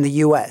Commission in the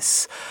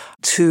US,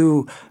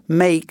 to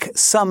make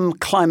some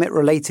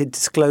climate-related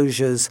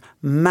disclosures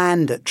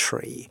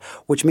mandatory,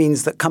 which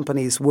means that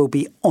companies will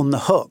be on the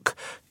hook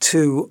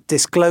to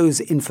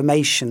disclose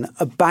information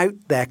about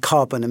their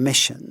carbon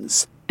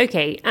emissions.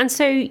 Okay, and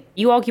so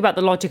you argue about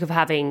the logic of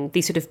having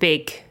these sort of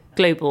big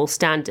global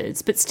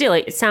standards, but still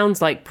it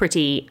sounds like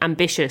pretty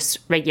ambitious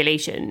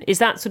regulation. Is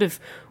that sort of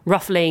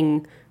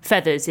ruffling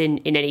feathers in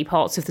any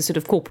parts of the sort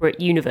of corporate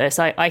universe?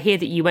 I hear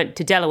that you went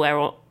to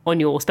Delaware on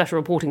your special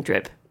reporting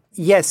trip.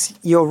 Yes,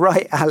 you're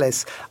right,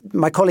 Alice.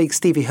 My colleague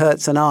Stevie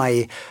Hertz and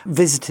I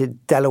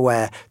visited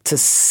Delaware to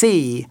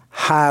see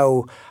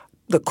how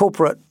the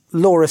corporate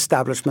law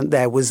establishment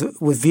there was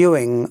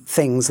viewing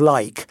things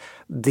like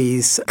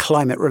these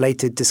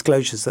climate-related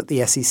disclosures that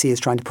the SEC is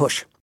trying to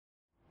push.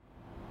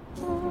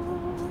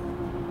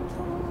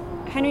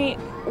 Henry,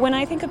 when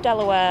I think of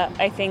Delaware,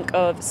 I think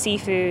of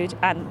seafood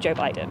and Joe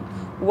Biden.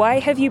 Why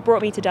have you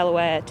brought me to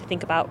Delaware to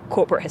think about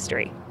corporate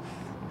history?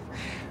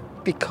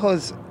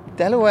 Because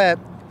Delaware,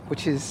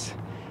 which is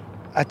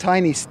a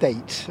tiny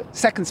state,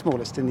 second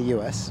smallest in the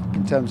US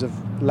in terms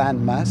of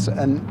land mass,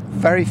 and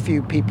very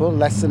few people,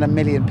 less than 1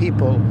 million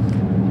people,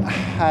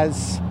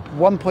 has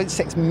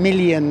 1.6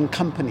 million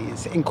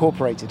companies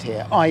incorporated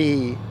here,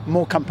 i.e.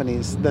 more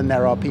companies than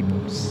there are people.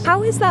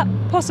 How is that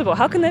possible?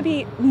 How can there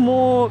be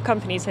more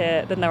companies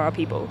here than there are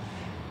people?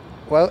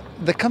 Well,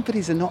 the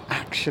companies are not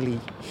actually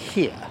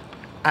here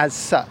as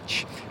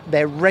such.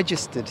 They're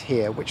registered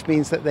here, which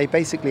means that they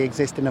basically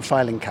exist in a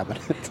filing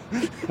cabinet.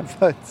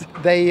 But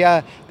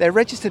they're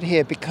registered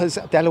here because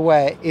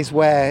Delaware is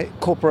where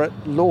corporate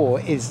law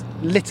is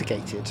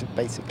litigated,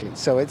 basically.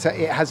 So it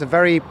has a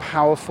very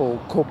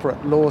powerful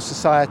corporate law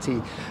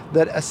society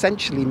that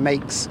essentially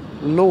makes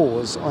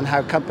laws on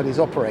how companies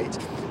operate.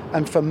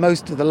 And for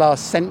most of the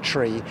last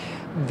century,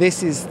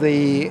 this is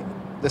the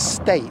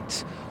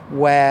state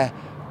where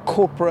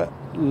corporate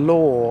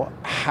law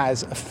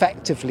has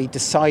effectively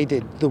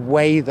decided the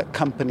way that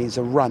companies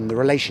are run, the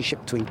relationship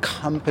between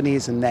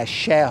companies and their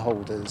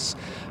shareholders.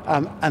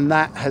 And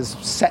that has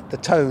set the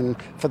tone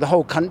for the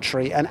whole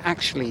country and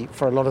actually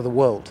for a lot of the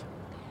world.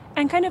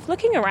 And kind of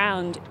looking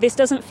around, this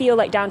doesn't feel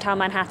like downtown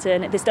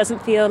Manhattan. This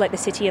doesn't feel like the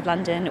City of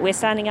London. We're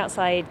standing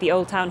outside the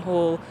Old Town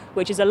Hall,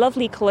 which is a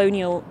lovely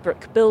colonial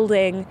brick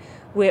building.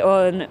 We're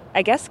on,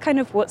 I guess, kind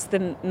of what's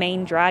the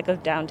main drag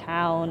of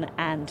downtown,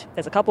 and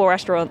there's a couple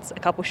restaurants, a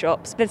couple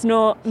shops. There's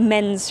not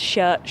men's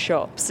shirt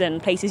shops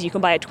and places you can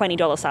buy a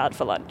 $20 salad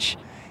for lunch.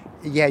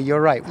 Yeah,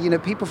 you're right. You know,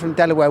 people from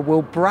Delaware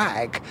will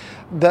brag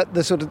that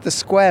the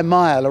square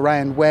mile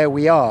around where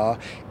we are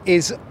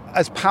is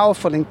as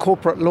powerful in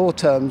corporate law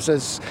terms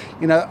as,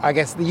 I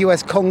guess the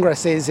US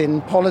Congress is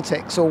in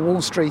politics or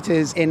Wall Street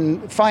is in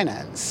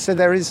finance. So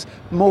there is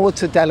more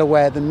to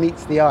Delaware than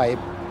meets the eye.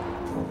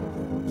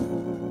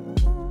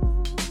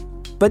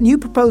 But new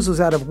proposals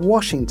out of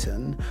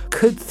Washington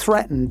could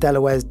threaten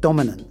Delaware's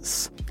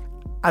dominance,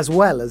 as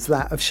well as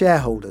that of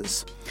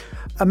shareholders.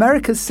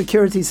 America's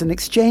Securities and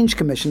Exchange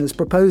Commission has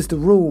proposed a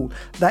rule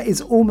that is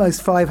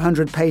almost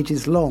 500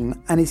 pages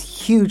long and is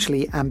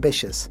hugely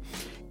ambitious.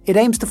 It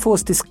aims to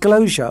force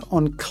disclosure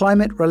on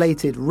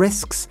climate-related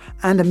risks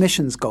and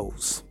emissions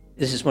goals.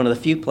 This is one of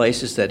the few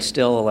places that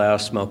still allow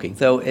smoking,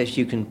 though as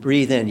you can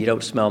breathe in, you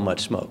don't smell much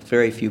smoke.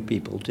 Very few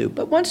people do.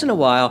 But once in a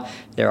while,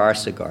 there are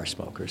cigar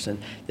smokers,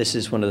 and this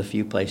is one of the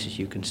few places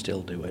you can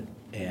still do it,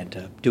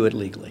 and do it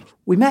legally.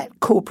 We met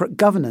corporate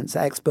governance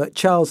expert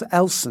Charles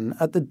Elson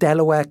at the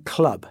Delaware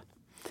Club.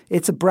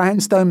 It's a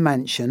brownstone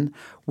mansion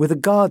with a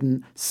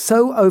garden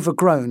so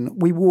overgrown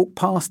we walked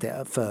past it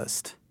at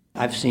first.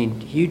 I've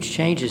seen huge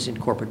changes in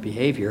corporate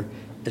behavior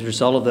as a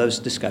result of those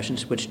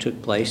discussions which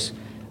took place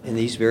in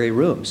these very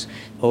rooms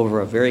over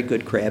a very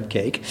good crab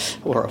cake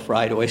or a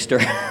fried oyster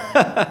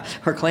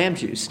or clam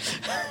juice.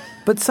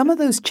 But some of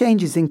those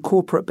changes in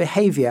corporate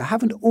behaviour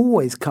haven't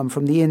always come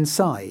from the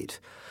inside.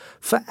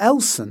 For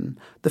Elson,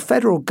 the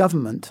federal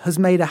government has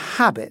made a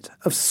habit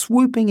of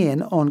swooping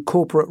in on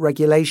corporate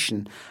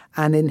regulation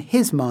and, in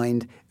his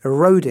mind,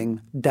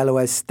 eroding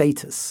Delaware's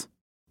status.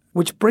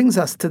 Which brings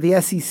us to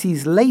the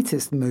SEC's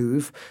latest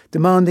move,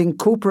 demanding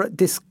corporate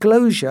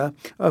disclosure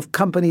of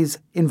companies'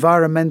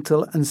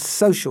 environmental and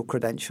social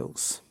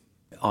credentials.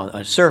 On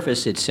the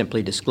surface, it's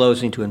simply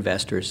disclosing to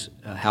investors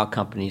how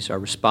companies are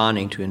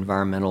responding to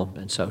environmental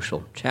and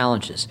social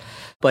challenges.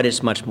 But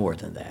it's much more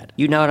than that.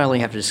 You not only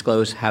have to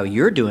disclose how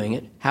you're doing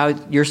it, how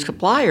your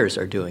suppliers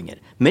are doing it,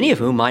 many of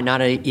whom might not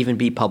even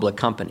be public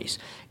companies,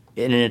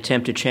 in an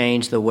attempt to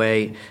change the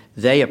way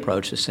they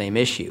approach the same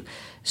issue.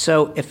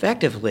 So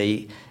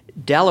effectively,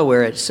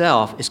 Delaware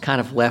itself is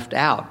kind of left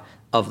out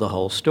of the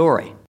whole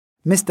story.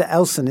 Mr.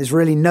 Elson is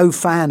really no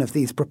fan of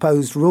these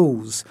proposed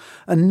rules,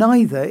 and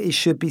neither, it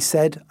should be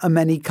said, are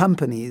many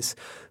companies,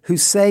 who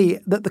say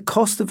that the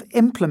cost of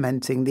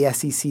implementing the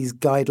SEC's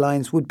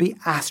guidelines would be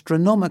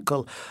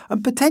astronomical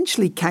and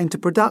potentially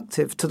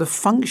counterproductive to the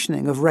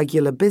functioning of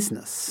regular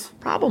business. The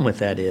problem with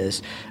that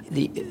is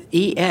the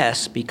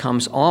ES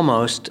becomes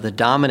almost the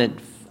dominant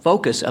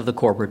focus of the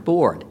corporate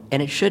board,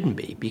 and it shouldn't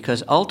be,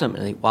 because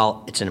ultimately,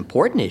 while it's an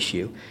important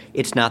issue,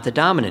 it's not the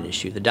dominant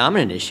issue. The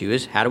dominant issue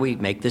is how do we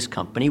make this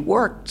company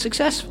work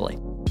successfully?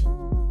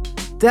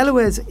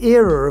 Delaware's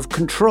era of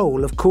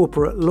control of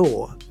corporate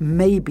law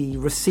may be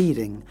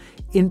receding,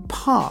 in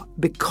part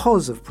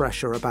because of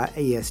pressure about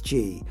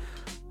ESG.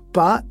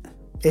 But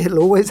it'll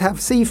always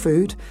have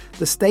seafood,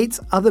 the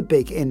state's other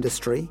big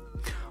industry.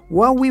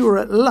 While we were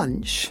at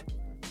lunch,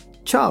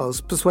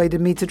 Charles persuaded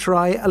me to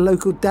try a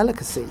local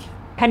delicacy.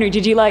 Henry,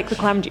 did you like the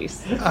clam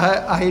juice?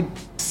 I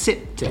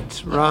sipped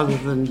it rather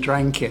than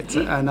drank it,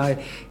 and I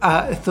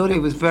thought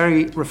it was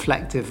very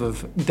reflective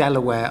of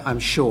Delaware, I'm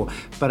sure,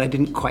 but I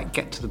didn't quite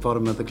get to the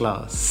bottom of the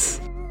glass.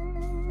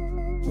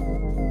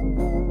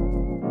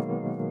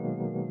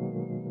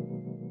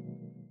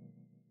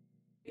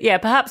 Yeah,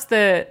 perhaps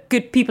the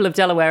good people of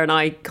Delaware and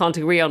I can't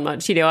agree on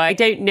much. I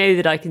don't know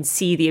that I can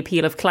see the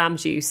appeal of clam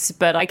juice,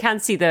 but I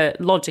can see the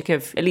logic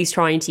of at least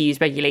trying to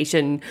use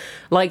regulation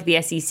like the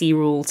SEC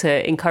rule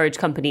to encourage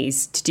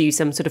companies to do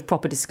some sort of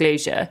proper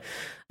disclosure.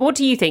 What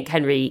do you think,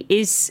 Henry?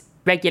 Is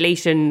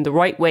regulation the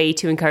right way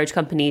to encourage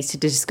companies to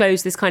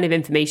disclose this kind of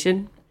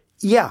information?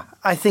 Yeah,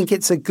 I think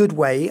it's a good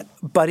way,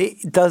 but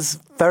it does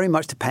very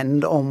much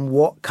depend on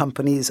what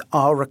companies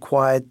are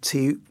required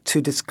to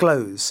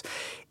disclose.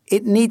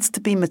 it needs to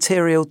be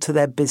material to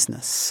their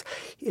business.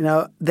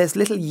 There's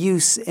little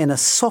use in a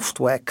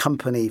software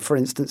company, for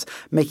instance,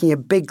 making a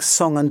big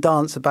song and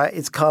dance about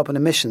its carbon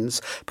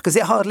emissions because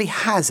it hardly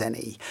has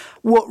any.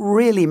 What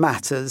really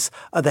matters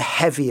are the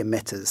heavy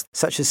emitters,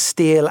 such as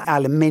steel,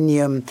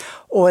 aluminium,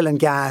 oil and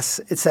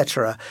gas,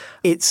 etc.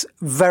 It's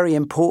very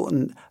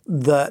important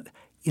that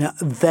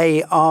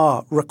they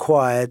are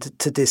required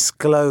to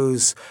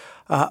disclose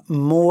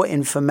more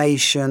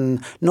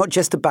information, not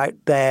just about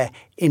their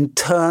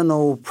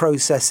internal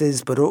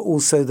processes, but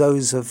also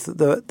those of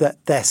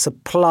their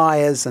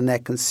suppliers and their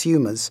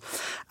consumers.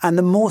 And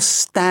the more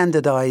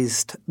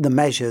standardized the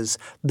measures,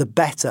 the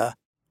better.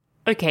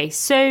 Okay,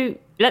 so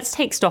let's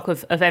take stock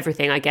of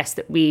everything, I guess,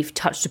 that we've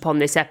touched upon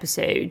this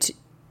episode.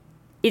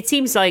 It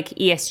seems like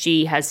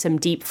ESG has some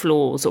deep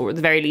flaws, or at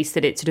the very least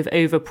that it's sort of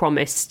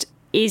overpromised.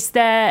 Is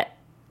there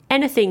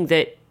anything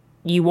that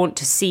you want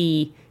to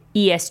see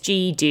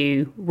ESG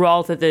do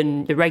rather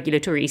than the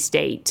regulatory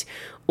state?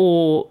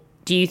 Or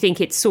do you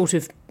think it's sort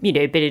of, been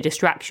a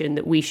distraction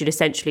that we should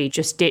essentially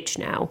just ditch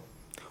now?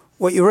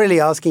 What you're really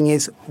asking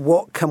is,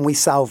 what can we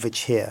salvage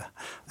here?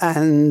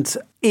 And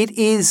it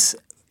is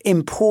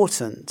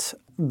important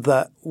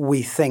that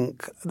we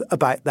think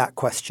about that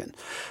question,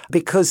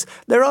 because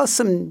there are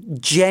some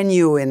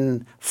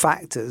genuine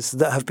factors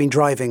that have been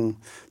driving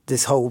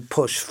this whole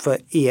push for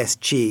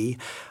ESG.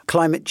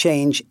 Climate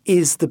change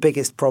is the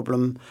biggest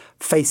problem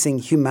facing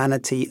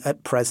humanity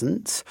at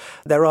present.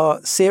 There are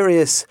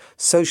serious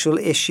social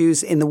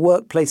issues in the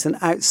workplace and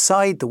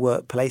outside the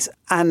workplace.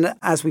 And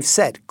as we've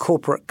said,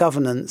 corporate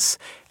governance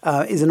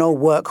is an old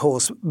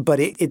workhorse, but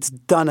it's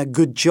done a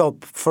good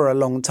job for a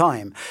long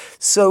time.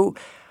 So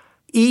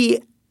E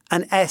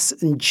and S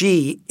and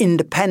G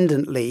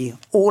independently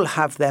all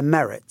have their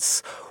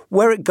merits.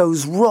 Where it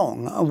goes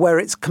wrong and where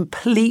it's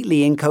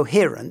completely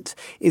incoherent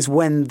is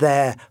when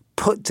they're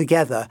put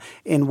together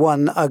in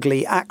one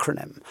ugly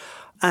acronym.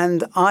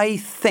 And I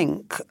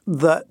think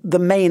that the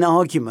main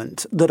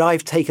argument that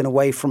I've taken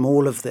away from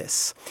all of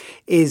this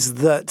is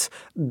that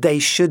they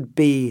should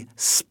be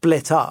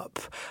split up.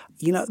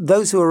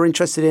 Those who are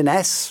interested in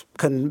S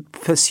can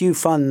pursue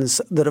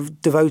funds that are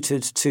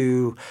devoted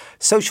to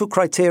social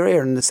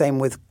criteria, and the same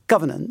with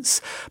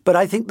governance. But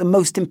I think the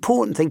most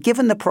important thing,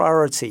 given the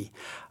priority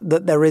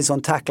that there is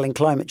on tackling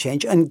climate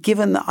change, and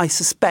given that I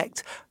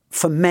suspect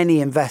for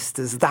many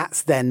investors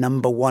that's their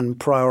number one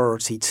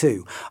priority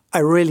too, I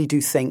really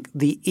do think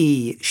the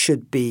E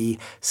should be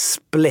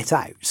split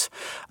out.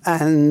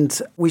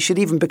 And we should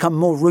even become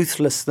more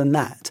ruthless than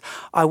that.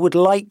 I would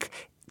like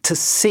to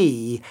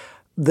see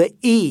the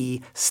E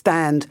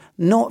stand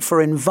not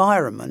for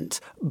environment,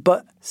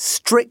 but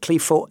strictly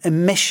for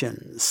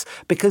emissions.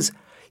 Because,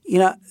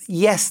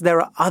 yes,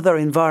 there are other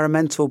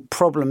environmental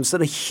problems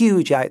that are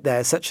huge out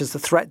there, such as the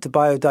threat to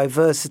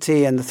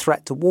biodiversity and the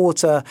threat to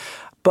water.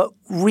 But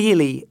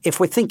really, if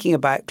we're thinking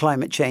about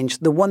climate change,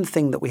 the one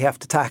thing that we have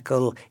to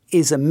tackle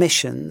is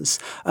emissions,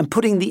 and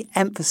putting the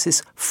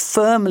emphasis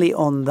firmly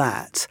on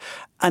that.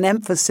 An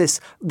emphasis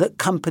that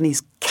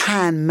companies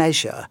can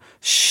measure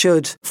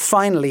should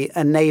finally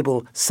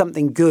enable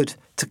something good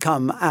to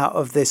come out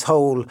of this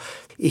whole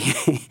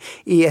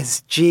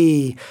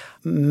ESG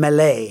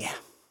melee.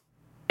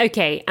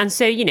 Okay, and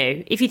so,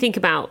 if you think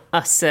about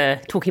us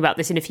talking about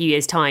this in a few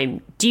years'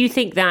 time, do you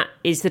think that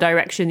is the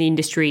direction the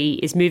industry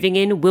is moving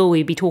in? Will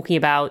we be talking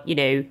about,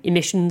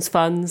 emissions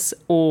funds,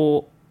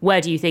 or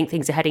where do you think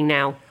things are heading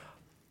now?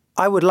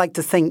 I would like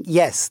to think,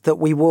 yes, that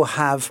we will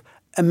have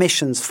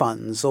emissions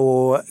funds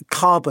or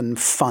carbon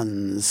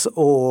funds,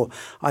 or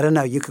I don't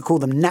know, you could call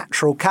them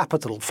natural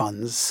capital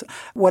funds.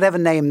 Whatever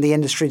name the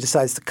industry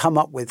decides to come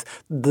up with,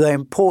 the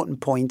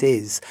important point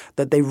is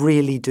that they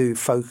really do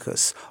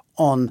focus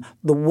on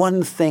the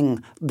one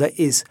thing that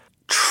is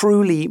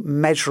truly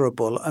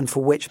measurable and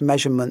for which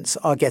measurements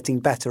are getting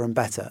better and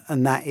better,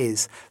 and that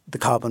is the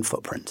carbon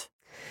footprint.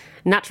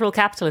 Natural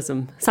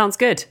capitalism. Sounds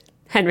good.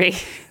 Henry,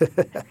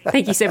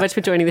 thank you so much for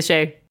joining the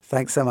show.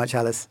 Thanks so much,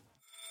 Alice.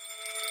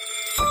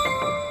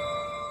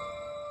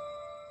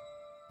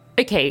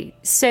 Okay,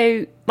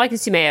 so Mike and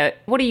Soumaya,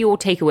 what are your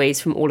takeaways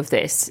from all of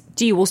this?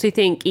 Do you also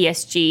think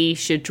ESG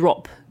should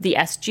drop the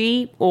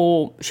SG,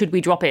 or should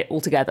we drop it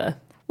altogether?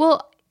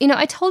 Well,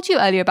 I told you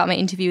earlier about my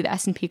interview with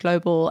S&P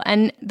Global,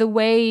 and the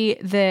way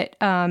that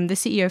the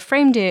CEO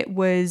framed it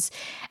was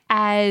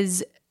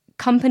as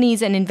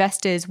companies and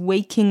investors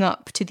waking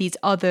up to these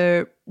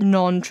other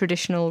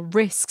non-traditional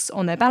risks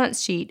on their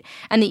balance sheet,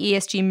 and the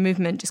ESG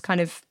movement just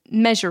kind of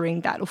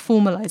measuring that or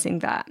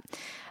formalizing that.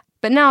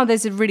 But now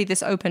there's really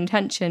this open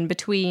tension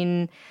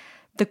between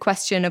the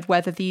question of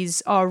whether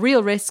these are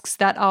real risks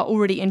that are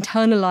already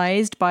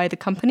internalized by the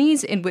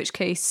companies, in which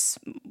case,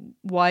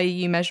 why are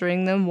you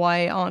measuring them?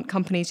 Why aren't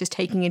companies just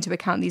taking into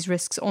account these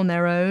risks on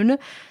their own?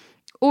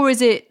 Or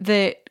is it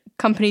that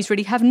companies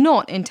really have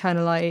not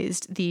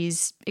internalized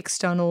these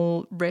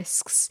external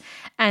risks?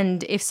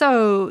 And if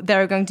so,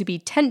 there are going to be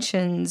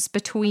tensions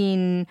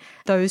between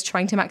those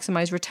trying to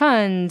maximize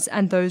returns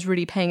and those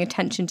really paying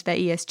attention to their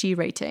ESG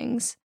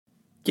ratings.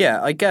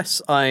 Yeah, I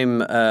guess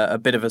I'm a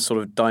bit of a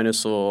sort of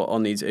dinosaur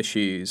on these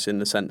issues in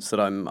the sense that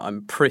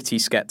I'm pretty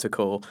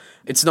skeptical.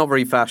 It's not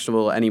very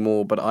fashionable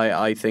anymore, but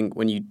I think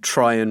when you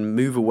try and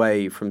move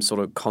away from sort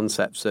of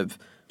concepts of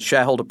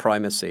shareholder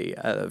primacy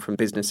from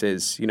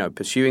businesses,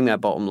 pursuing their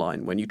bottom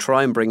line, when you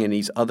try and bring in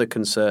these other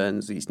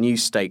concerns, these new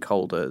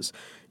stakeholders,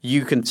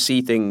 you can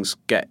see things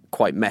get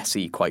quite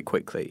messy quite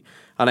quickly.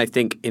 And I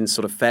think in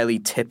sort of fairly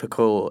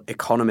typical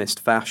economist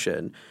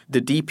fashion,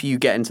 the deeper you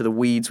get into the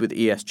weeds with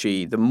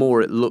ESG, the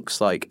more it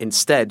looks like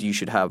instead you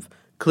should have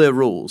clear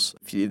rules.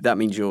 That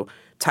means you're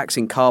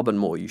taxing carbon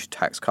more, you should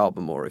tax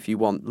carbon more. If you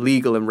want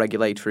legal and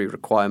regulatory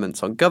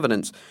requirements on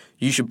governance,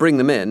 you should bring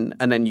them in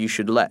and then you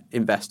should let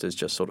investors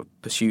just sort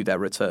of pursue their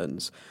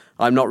returns.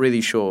 I'm not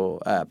really sure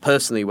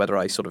personally whether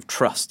I sort of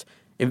trust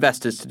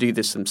investors to do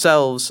this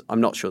themselves. I'm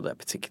not sure they're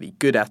particularly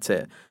good at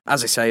it.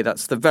 As I say,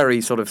 that's the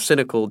very sort of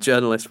cynical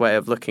journalist way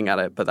of looking at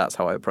it, but that's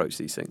how I approach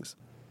these things.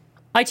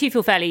 I too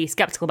feel fairly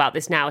sceptical about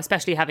this now,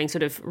 especially having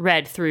sort of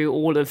read through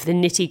all of the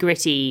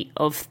nitty-gritty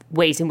of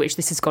ways in which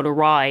this has gone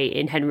awry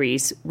in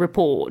Henry's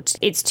report.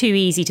 It's too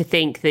easy to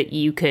think that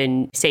you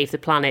can save the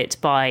planet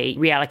by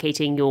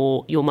reallocating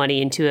your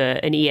money into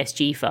an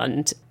ESG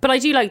fund. But I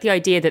do like the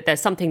idea that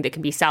there's something that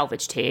can be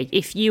salvaged here.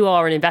 If you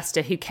are an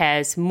investor who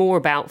cares more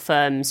about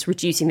firms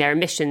reducing their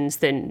emissions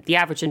than the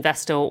average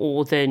investor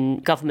or than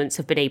governments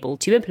have been able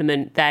to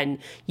implement, then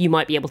you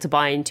might be able to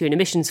buy into an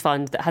emissions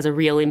fund that has a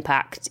real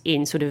impact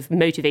in sort of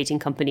motivating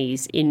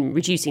companies in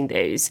reducing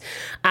those.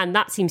 And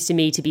that seems to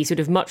me to be sort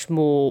of much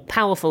more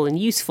powerful and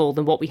useful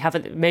than what we have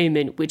at the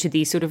moment, which are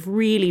these sort of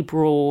really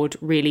broad,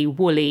 really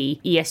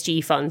woolly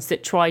ESG funds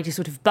that try to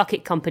sort of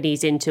bucket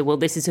companies into, well,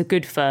 this is a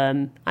good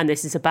firm and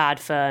this is a bad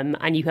firm,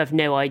 and you have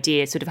no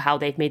idea sort of how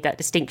they've made that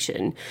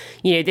distinction.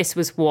 This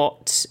was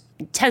what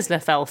Tesla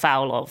fell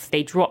foul of.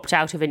 They dropped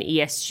out of an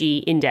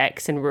ESG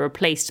index and were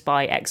replaced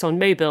by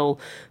ExxonMobil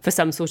for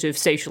some sort of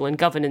social and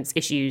governance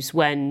issues,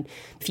 when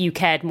if you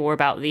cared more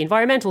about the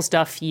environmental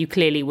stuff, you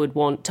clearly would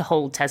want to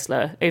hold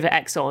Tesla over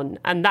Exxon.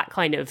 And that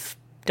kind of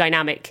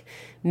dynamic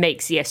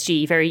makes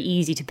ESG very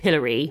easy to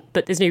pillory,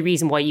 but there's no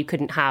reason why you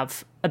couldn't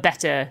have a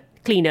better,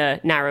 cleaner,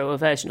 narrower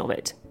version of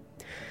it.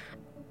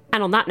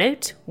 And on that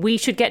note, we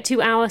should get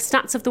to our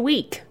stats of the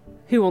week.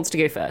 Who wants to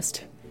go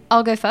first?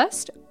 I'll go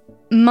first.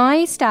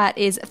 My stat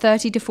is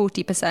 30 to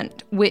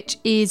 40%, which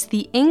is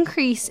the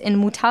increase in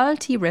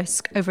mortality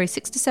risk over a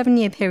 6 to 7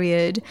 year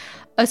period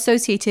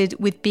associated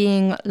with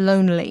being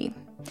lonely.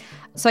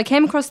 So I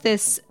came across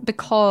this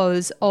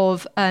because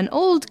of an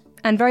old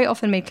and very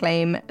often made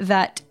claim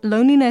that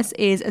loneliness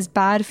is as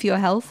bad for your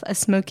health as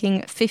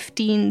smoking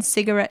 15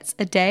 cigarettes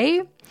a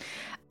day,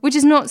 which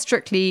is not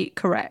strictly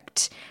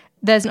correct.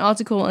 There's an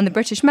article in the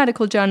British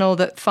Medical Journal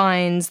that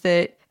finds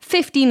that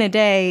 15 a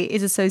day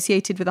is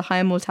associated with a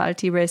higher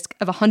mortality risk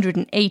of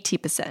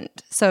 180%.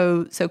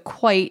 So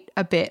quite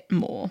a bit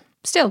more.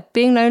 Still,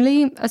 being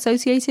lonely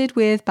associated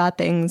with bad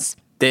things.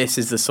 This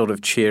is the sort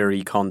of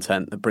cheery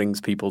content that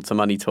brings people to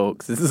Money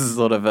Talks. This is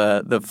sort of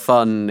the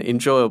fun,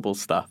 enjoyable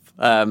stuff.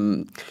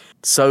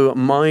 So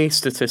my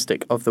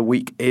statistic of the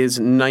week is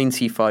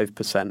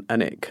 95%,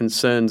 and it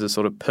concerns a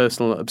sort of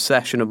personal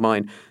obsession of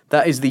mine.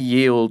 That is the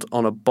yield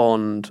on a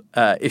bond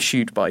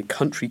issued by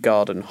Country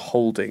Garden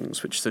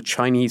Holdings, which is a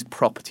Chinese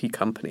property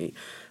company.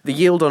 The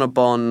yield on a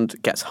bond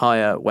gets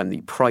higher when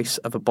the price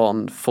of a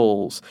bond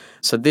falls.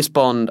 So this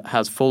bond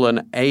has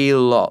fallen a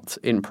lot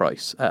in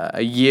price.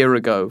 A year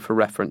ago, for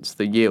reference,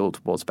 the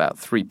yield was about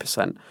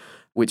 3%,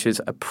 which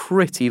is a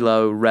pretty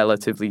low,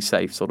 relatively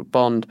safe sort of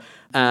bond.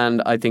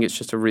 And I think it's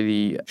just a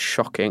really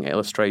shocking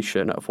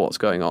illustration of what's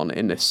going on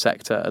in this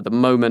sector at the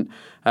moment,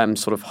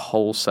 sort of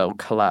wholesale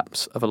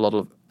collapse of a lot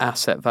of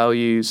asset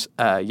values.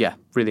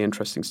 Really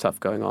interesting stuff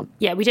going on.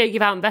 Yeah, we don't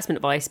give out investment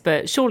advice,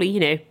 but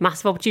surely,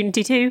 massive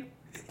opportunity too,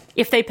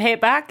 if they pay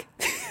it back.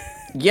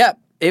 Yeah,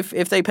 if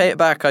they pay it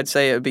back, I'd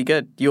say it would be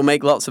good. You'll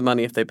make lots of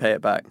money if they pay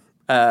it back.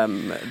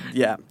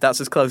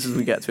 That's as close as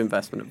we get to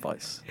investment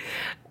advice.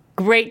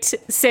 Great.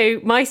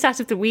 So my stat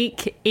of the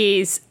week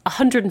is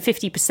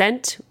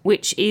 150%,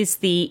 which is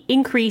the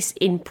increase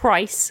in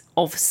price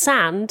of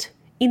sand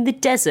in the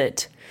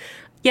desert.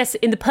 Yes,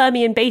 in the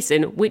Permian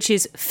Basin, which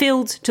is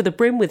filled to the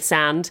brim with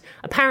sand.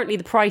 Apparently,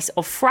 the price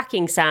of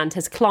fracking sand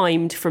has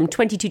climbed from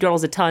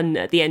 $22 a tonne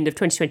at the end of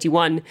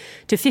 2021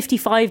 to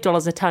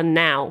 $55 a tonne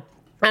now.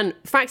 And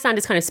frac sand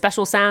is kind of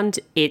special sand.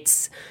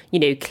 It's,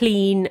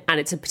 clean, and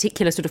it's a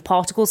particular sort of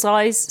particle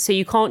size. So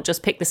you can't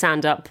just pick the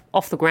sand up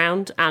off the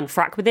ground and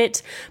frack with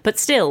it. But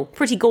still,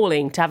 pretty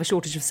galling to have a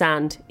shortage of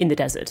sand in the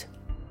desert.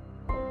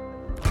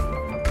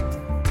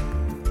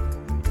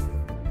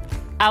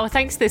 Our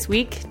thanks this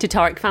week to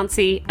Tariq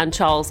Fancy and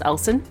Charles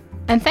Elson.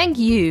 And thank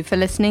you for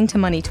listening to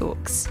Money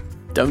Talks.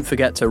 Don't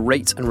forget to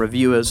rate and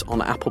review us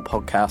on Apple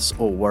Podcasts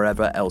or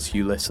wherever else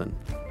you listen.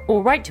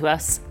 Or write to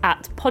us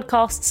at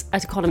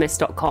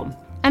podcasts@economist.com.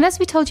 And as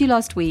we told you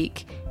last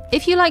week,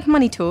 If you like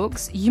Money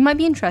Talks, you might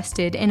be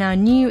interested in our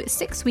new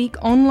 6-week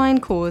online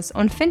course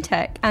on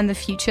fintech and the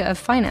future of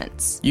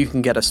finance. You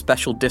can get a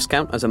special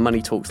discount as a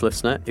Money Talks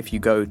listener if you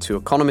go to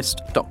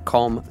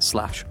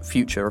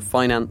economist.com/future of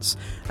finance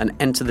and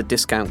enter the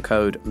discount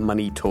code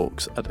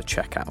MoneyTalks at the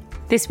checkout.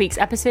 This week's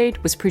episode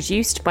was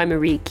produced by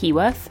Marie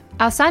Keyworth.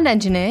 Our sound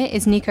engineer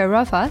is Nico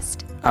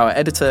Rovast. Our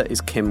editor is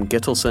Kim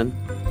Gittelson.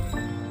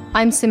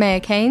 I'm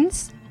Sumaya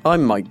Keynes.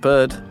 I'm Mike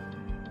Bird.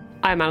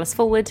 I'm Alice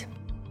Fulwood.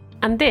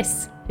 And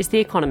this is The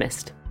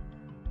Economist.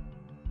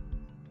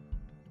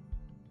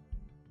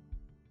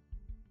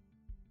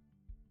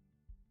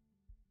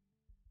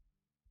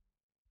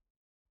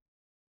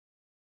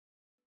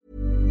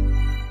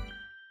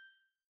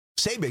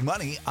 Saving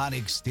money on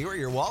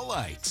exterior wall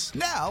lights.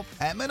 Now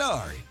at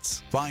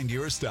Menards. Find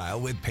your style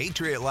with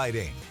Patriot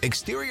Lighting.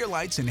 Exterior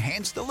lights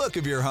enhance the look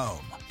of your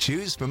home.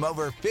 Choose from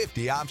over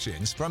 50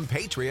 options from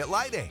Patriot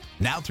Lighting.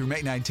 Now through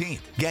May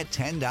 19th, get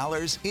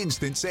 $10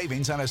 instant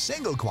savings on a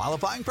single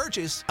qualifying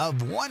purchase of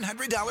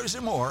 $100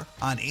 or more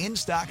on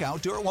in-stock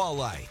outdoor wall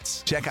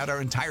lights. Check out our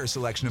entire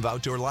selection of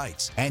outdoor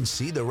lights and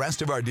see the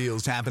rest of our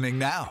deals happening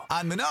now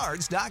on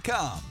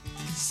Menards.com.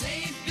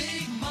 Save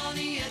big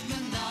money at Menards.